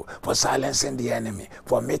breakthrough, for silencing the enemy,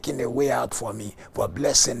 for making a way out for me, for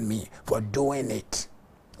blessing me, for doing it.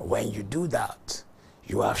 When you do that,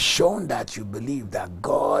 you have shown that you believe that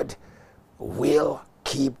God will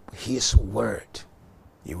keep his word.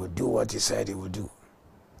 He will do what he said he will do.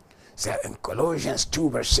 So in Colossians 2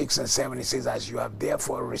 verse 6 and 7, it says, as you have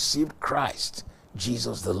therefore received Christ,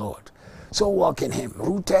 Jesus the Lord, so walk in him,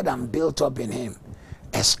 rooted and built up in him,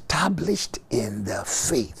 established in the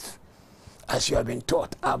faith, as you have been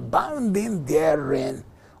taught, abounding therein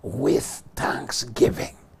with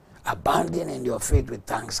thanksgiving. Abounding in your faith with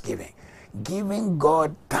thanksgiving. Giving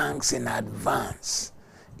God thanks in advance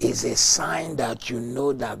is a sign that you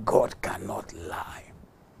know that God cannot lie.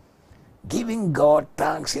 Giving God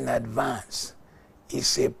thanks in advance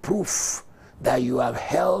is a proof that you have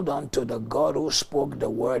held on to the God who spoke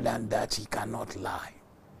the word and that he cannot lie.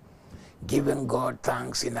 Giving God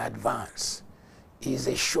thanks in advance is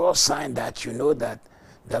a sure sign that you know that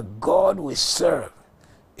the God we serve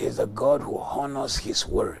is a God who honors his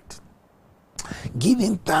word.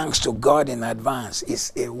 Giving thanks to God in advance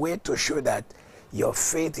is a way to show that your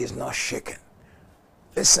faith is not shaken.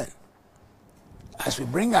 Listen, as we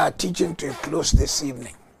bring our teaching to a close this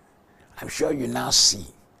evening, I'm sure you now see,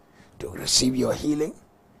 to receive your healing,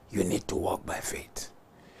 you need to walk by faith.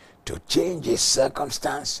 To change a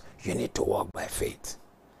circumstance, you need to walk by faith.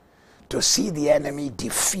 To see the enemy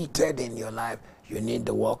defeated in your life, you need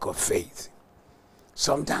the walk of faith.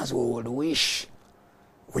 Sometimes we would wish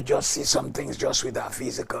we just see some things just with our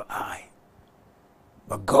physical eye.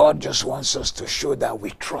 But God just wants us to show that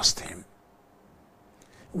we trust him.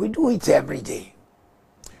 We do it every day.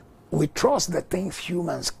 We trust the things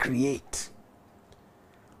humans create.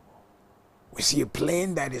 We see a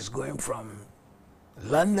plane that is going from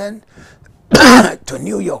London to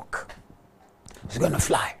New York. It's going to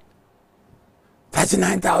fly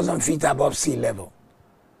 39,000 feet above sea level.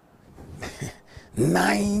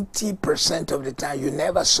 90% of the time, you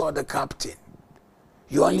never saw the captain.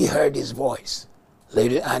 You only heard his voice.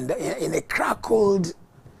 And in a crackled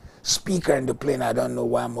speaker in the plane, I don't know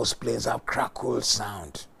why most planes have crackled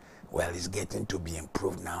sound. Well, it's getting to be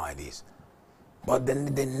improved nowadays. But the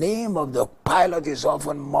name of the pilot is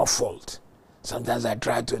often muffled. Sometimes I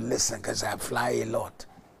try to listen because I fly a lot.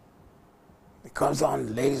 It comes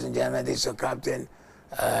on, ladies and gentlemen, this is your captain,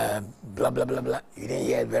 blah, blah, blah, blah. You didn't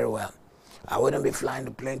hear it very well. I wouldn't be flying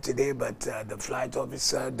the plane today, but the flight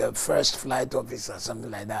officer, the first flight officer,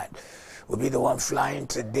 something like that, will be the one flying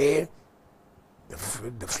today. The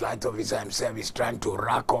flight officer himself is trying to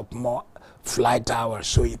rack up more flight hours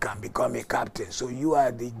so he can become a captain. So you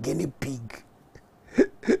are the guinea pig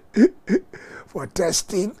for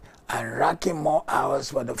testing and racking more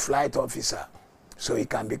hours for the flight officer so he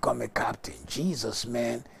can become a captain. Jesus,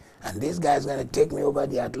 man. And this guy's going to take me over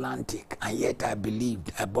the Atlantic. And yet I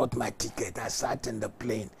believed. I bought my ticket. I sat in the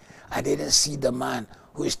plane. I didn't see the man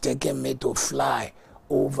who is taking me to fly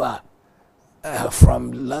over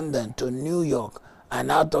from London to New York.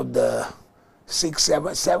 And out of the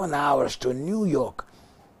 7 hours to New York,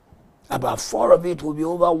 about 4 of it will be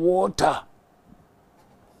over water.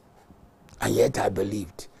 And yet I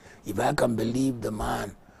believed. If I can believe the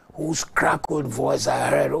man whose crackled voice I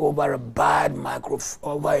heard over a bad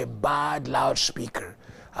over a bad loudspeaker,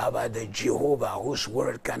 about the Jehovah whose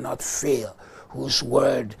word cannot fail, whose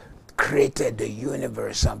word created the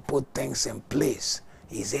universe and put things in place,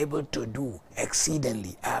 is able to do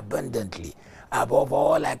exceedingly abundantly above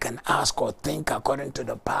all I can ask or think, according to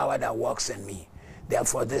the power that works in me.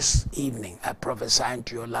 Therefore this evening I prophesy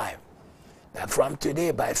into your life that from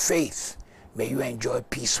today, by faith, may you enjoy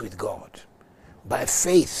peace with God. By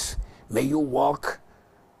faith, may you walk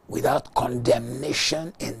without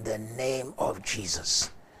condemnation in the name of Jesus.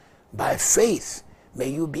 By faith, may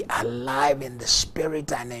you be alive in the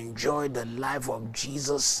Spirit and enjoy the life of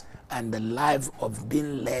Jesus and the life of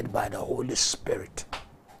being led by the Holy Spirit.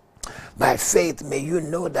 By faith, may you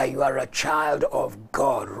know that you are a child of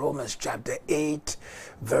God. Romans chapter 8,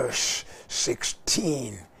 verse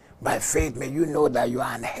 16. By faith, may you know that you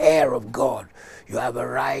are an heir of God. You have a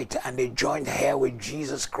right and a joint heir with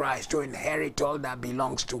Jesus Christ to inherit all that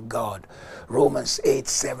belongs to God. Romans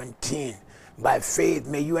 8:17. By faith,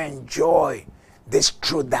 may you enjoy this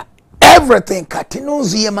truth that everything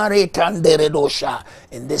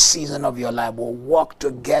in this season of your life will work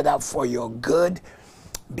together for your good,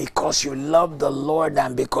 because you love the Lord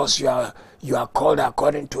and because you are called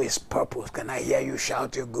according to his purpose. Can I hear you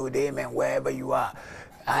shout your good amen wherever you are?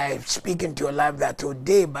 I speak into your life that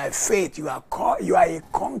today, by faith, you are a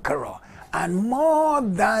conqueror, and more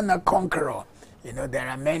than a conqueror. You know, there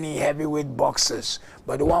are many heavyweight boxers,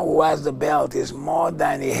 but the one who has the belt is more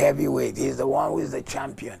than a heavyweight. He's the one who is the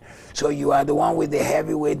champion. So you are the one with the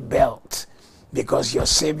heavyweight belt, because your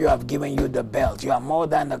Savior have given you the belt. You are more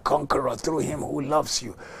than a conqueror through him who loves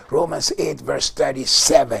you. Romans 8, verse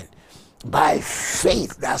 37. By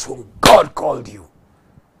faith, that's when God called you.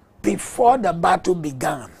 Before the battle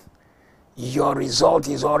began, your result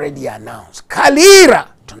is already announced. Kalira.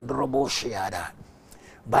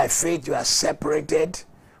 By faith, you are separated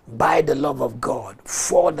by the love of God,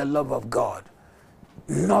 for the love of God.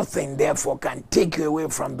 Nothing, therefore, can take you away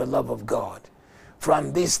from the love of God.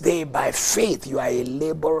 From this day, by faith, you are a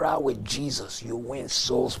laborer with Jesus. You win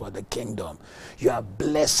souls for the kingdom. You are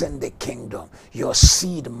blessing the kingdom. Your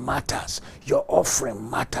seed matters. Your offering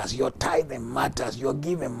matters. Your tithing matters. Your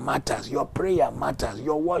giving matters. Your prayer matters.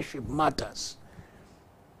 Your worship matters.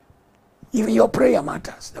 Even your prayer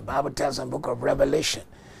matters. The Bible tells in the book of Revelation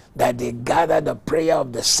that they gather the prayer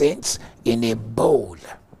of the saints in a bowl.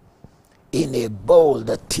 In a bowl,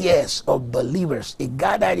 the tears of believers, it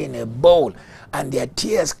gathered in a bowl, and their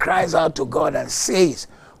tears cries out to God and says,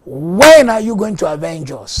 when are you going to avenge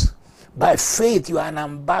us? By faith, you are an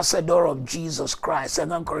ambassador of Jesus Christ.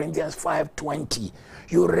 2 Corinthians 5:20.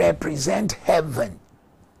 You represent heaven.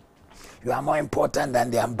 You are more important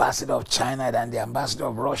than the ambassador of China, than the ambassador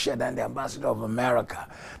of Russia, than the ambassador of America,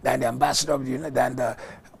 than the ambassador of than the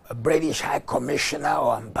British High Commissioner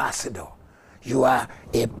or ambassador. You are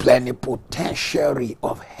a plenipotentiary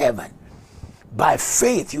of heaven. By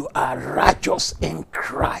faith, you are righteous in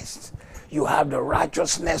Christ. You have the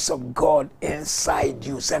righteousness of God inside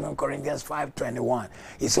you. 2 Corinthians 5:21.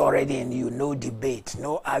 It's already in you. No debate,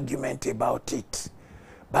 no argument about it.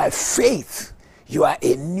 By faith, you are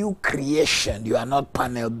a new creation. You are not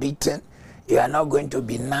panel beaten. You are not going to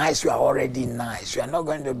be nice. You are already nice. You are not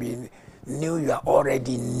going to be new. You are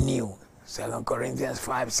already new. 2 Corinthians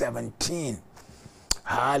 5:17.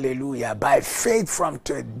 Hallelujah. By faith from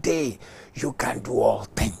today, you can do all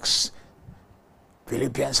things.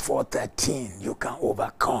 Philippians 4:13. You can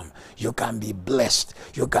overcome. You can be blessed.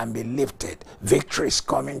 You can be lifted. Victory is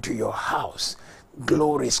coming to your house.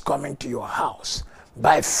 Glory is coming to your house.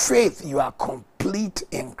 By faith, you are complete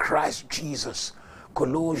in Christ Jesus.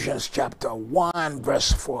 Colossians chapter 1,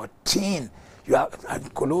 verse 14. You are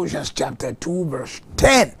Colossians chapter 2, verse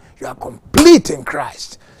 10. You are complete in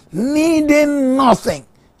Christ, needing nothing.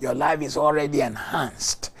 Your life is already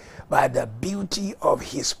enhanced by the beauty of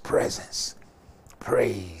his presence.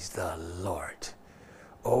 Praise the Lord.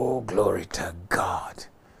 Oh, glory to God.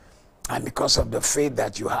 And because of the faith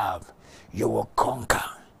that you have, you will conquer.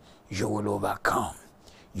 You will overcome.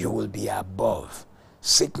 You will be above.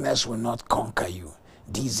 Sickness will not conquer you.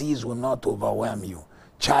 Disease will not overwhelm you.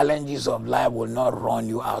 Challenges of life will not run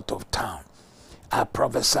you out of town. I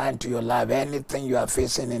prophesy to your life, anything you are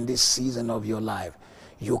facing in this season of your life,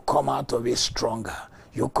 you come out of it stronger.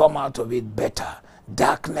 You come out of it better.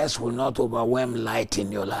 Darkness will not overwhelm light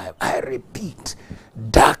in your life. I repeat,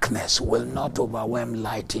 darkness will not overwhelm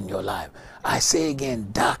light in your life. I say again,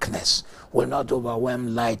 darkness will not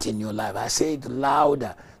overwhelm light in your life. I say it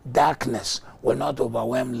louder, darkness will not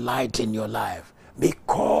overwhelm light in your life.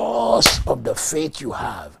 Because of the faith you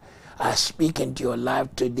have, I speak into your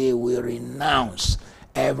life today, we renounce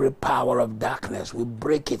every power of darkness. We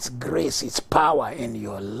break its grace, its power in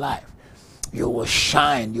your life. You will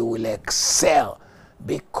shine, you will excel.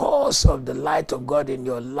 Because of the light of God in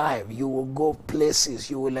your life, you will go places,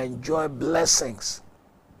 you will enjoy blessings.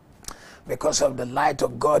 Because of the light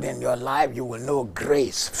of God in your life, you will know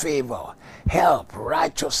grace, favor, help,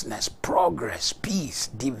 righteousness, progress, peace,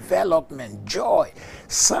 development, joy,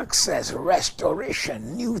 success,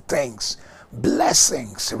 restoration, new things,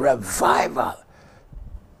 blessings, revival.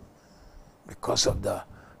 Because of the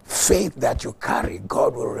faith that you carry,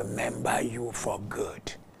 God will remember you for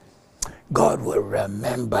good. God will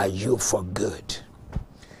remember you for good.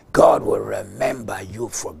 God will remember you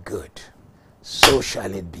for good. So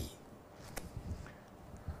shall it be.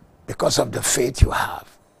 Because of the faith you have.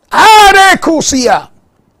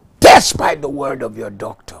 Despite the word of your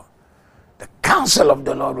doctor, the counsel of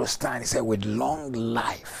the Lord will stand. He said, with long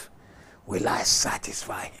life will I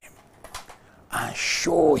satisfy him and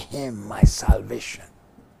show him my salvation.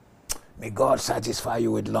 May God satisfy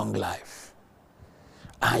you with long life.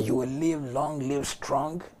 And you will live long, live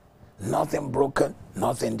strong, nothing broken,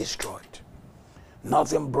 nothing destroyed.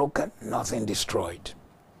 Nothing broken, nothing destroyed.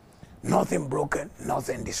 Nothing broken,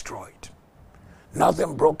 nothing destroyed.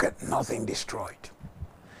 Nothing broken, nothing destroyed.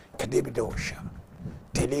 Kadibidosha,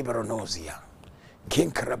 Telibronozia,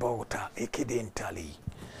 Kinkrabota, Ikidintali,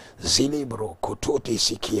 Zilibro, Kototi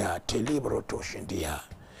Sikia, Telibro Toshindia,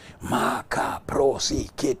 Maka,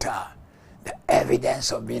 Prosi, Kita. The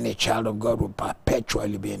evidence of being a child of God will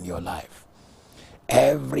perpetually be in your life.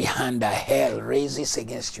 Every hand that hell raises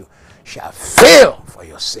against you shall fail for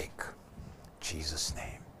your sake. In Jesus'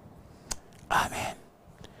 name. Amen.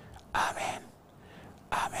 Amen.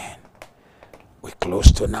 Amen. We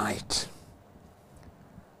close tonight.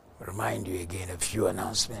 Remind you again a few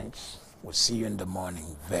announcements. We'll see you in the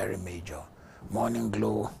morning. Very major. Morning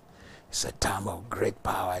glow is a time of great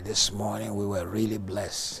power. This morning we were really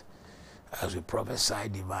blessed as we prophesy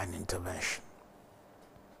divine intervention.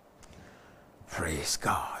 Praise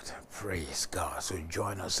God. Praise God. So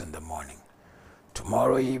join us in the morning.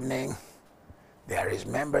 Tomorrow evening, there is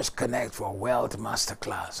Members Connect for Wealth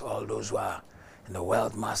Masterclass. All those who are in the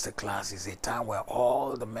Wealth Masterclass is a time where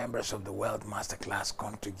all the members of the Wealth Masterclass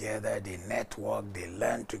come together, they network, they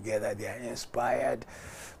learn together, they are inspired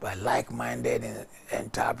by like-minded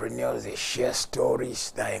entrepreneurs, they share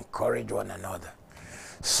stories that encourage one another.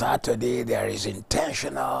 Saturday, there is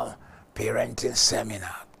intentional parenting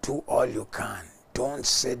seminar. Do all you can. Don't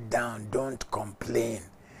sit down, don't complain.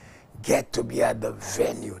 Get to be at the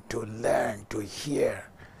venue to learn, to hear.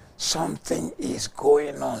 Something is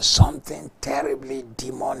going on, something terribly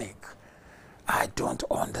demonic. I don't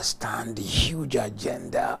understand the huge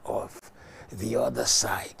agenda of the other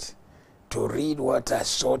side. To read what I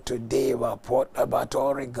saw today about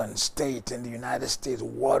Oregon State in the United States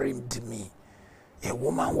worried me. A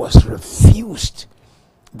woman was refused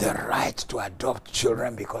the right to adopt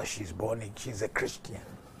children because she's a Christian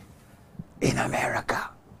in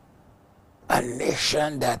America. A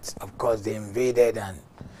nation that, of course, they invaded and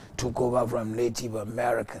took over from Native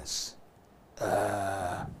Americans.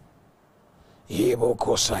 Yebo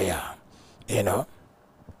Kosaya, you know.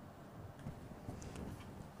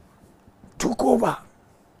 Took over.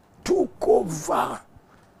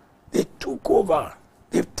 They took over.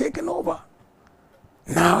 They've taken over.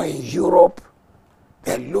 Now in Europe,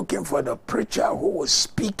 they're looking for the preacher who will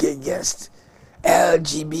speak against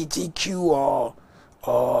LGBTQ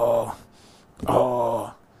or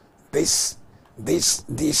this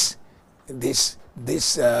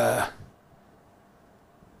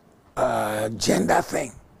gender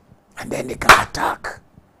thing, and then they can attack,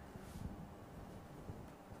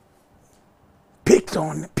 pick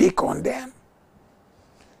on them.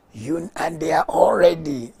 And they are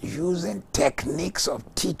already using techniques of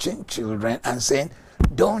teaching children and saying,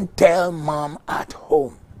 don't tell mom at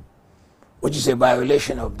home. which is a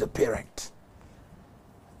violation of the parent.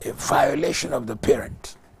 A violation of the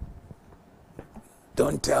parent.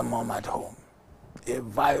 Don't tell mom at home. A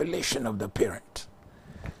violation of the parent.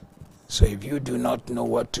 So if you do not know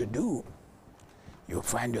what to do, you'll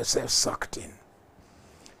find yourself sucked in.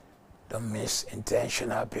 Don't miss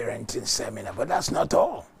intentional parenting seminar. But that's not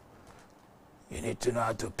all. You need to know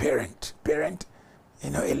how to parent. Parent,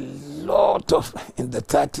 a lot of, in the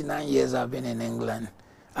 39 years I've been in England,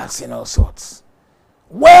 I've seen all sorts.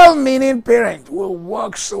 Well-meaning parents will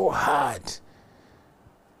work so hard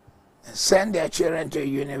and send their children to a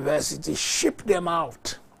university, ship them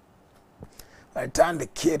out. By the time the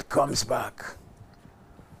kid comes back,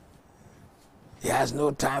 he has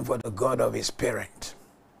no time for the God of his parent.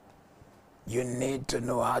 You need to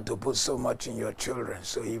know how to put so much in your children,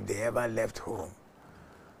 so if they ever left home,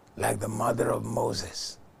 like the mother of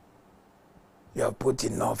Moses, you have put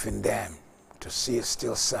enough in them to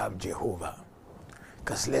still serve Jehovah.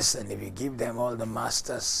 Because listen, if you give them all the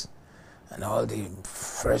masters and all the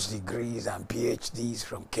first degrees and PhDs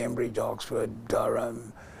from Cambridge, Oxford,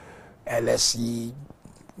 Durham, LSE,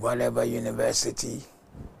 whatever university,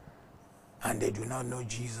 and they do not know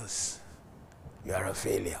Jesus, you are a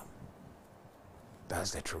failure.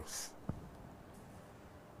 That's the truth.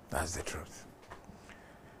 That's the truth.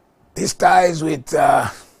 This ties with May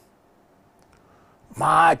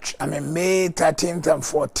 13th and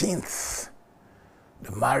 14th,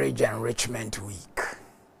 the Marriage Enrichment Week.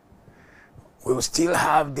 We'll still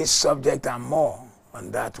have this subject and more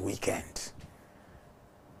on that weekend.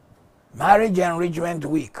 Marriage Enrichment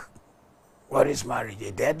Week. What is marriage?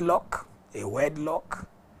 A deadlock, a wedlock,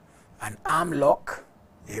 an arm lock,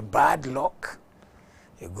 a bad lock,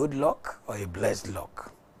 a good lock, or a blessed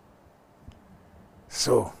lock.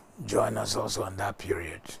 So join us also on that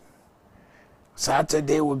period.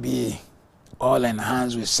 Saturday will be all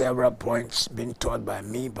enhanced with several points being taught by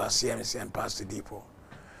me, Pastor CMC, and Pastor Depot.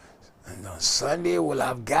 And on Sunday we'll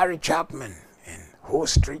have Gary Chapman in Ho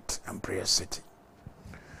Street and Prayer City.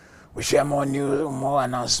 We share more news, more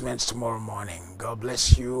announcements tomorrow morning. God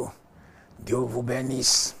bless you. Dieu vous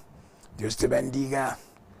bénisse. Dios te bendiga.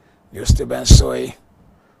 Dios te bensoe.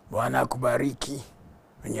 Bwana kubariki.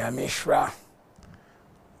 Unyamishra.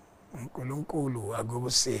 Nkulunkulu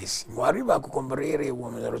agobusesi. Mwariba kukombrere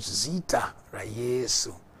wamzita ra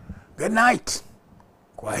Yesu. Good night.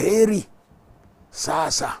 Kwaheri.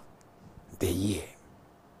 Sasa. The year.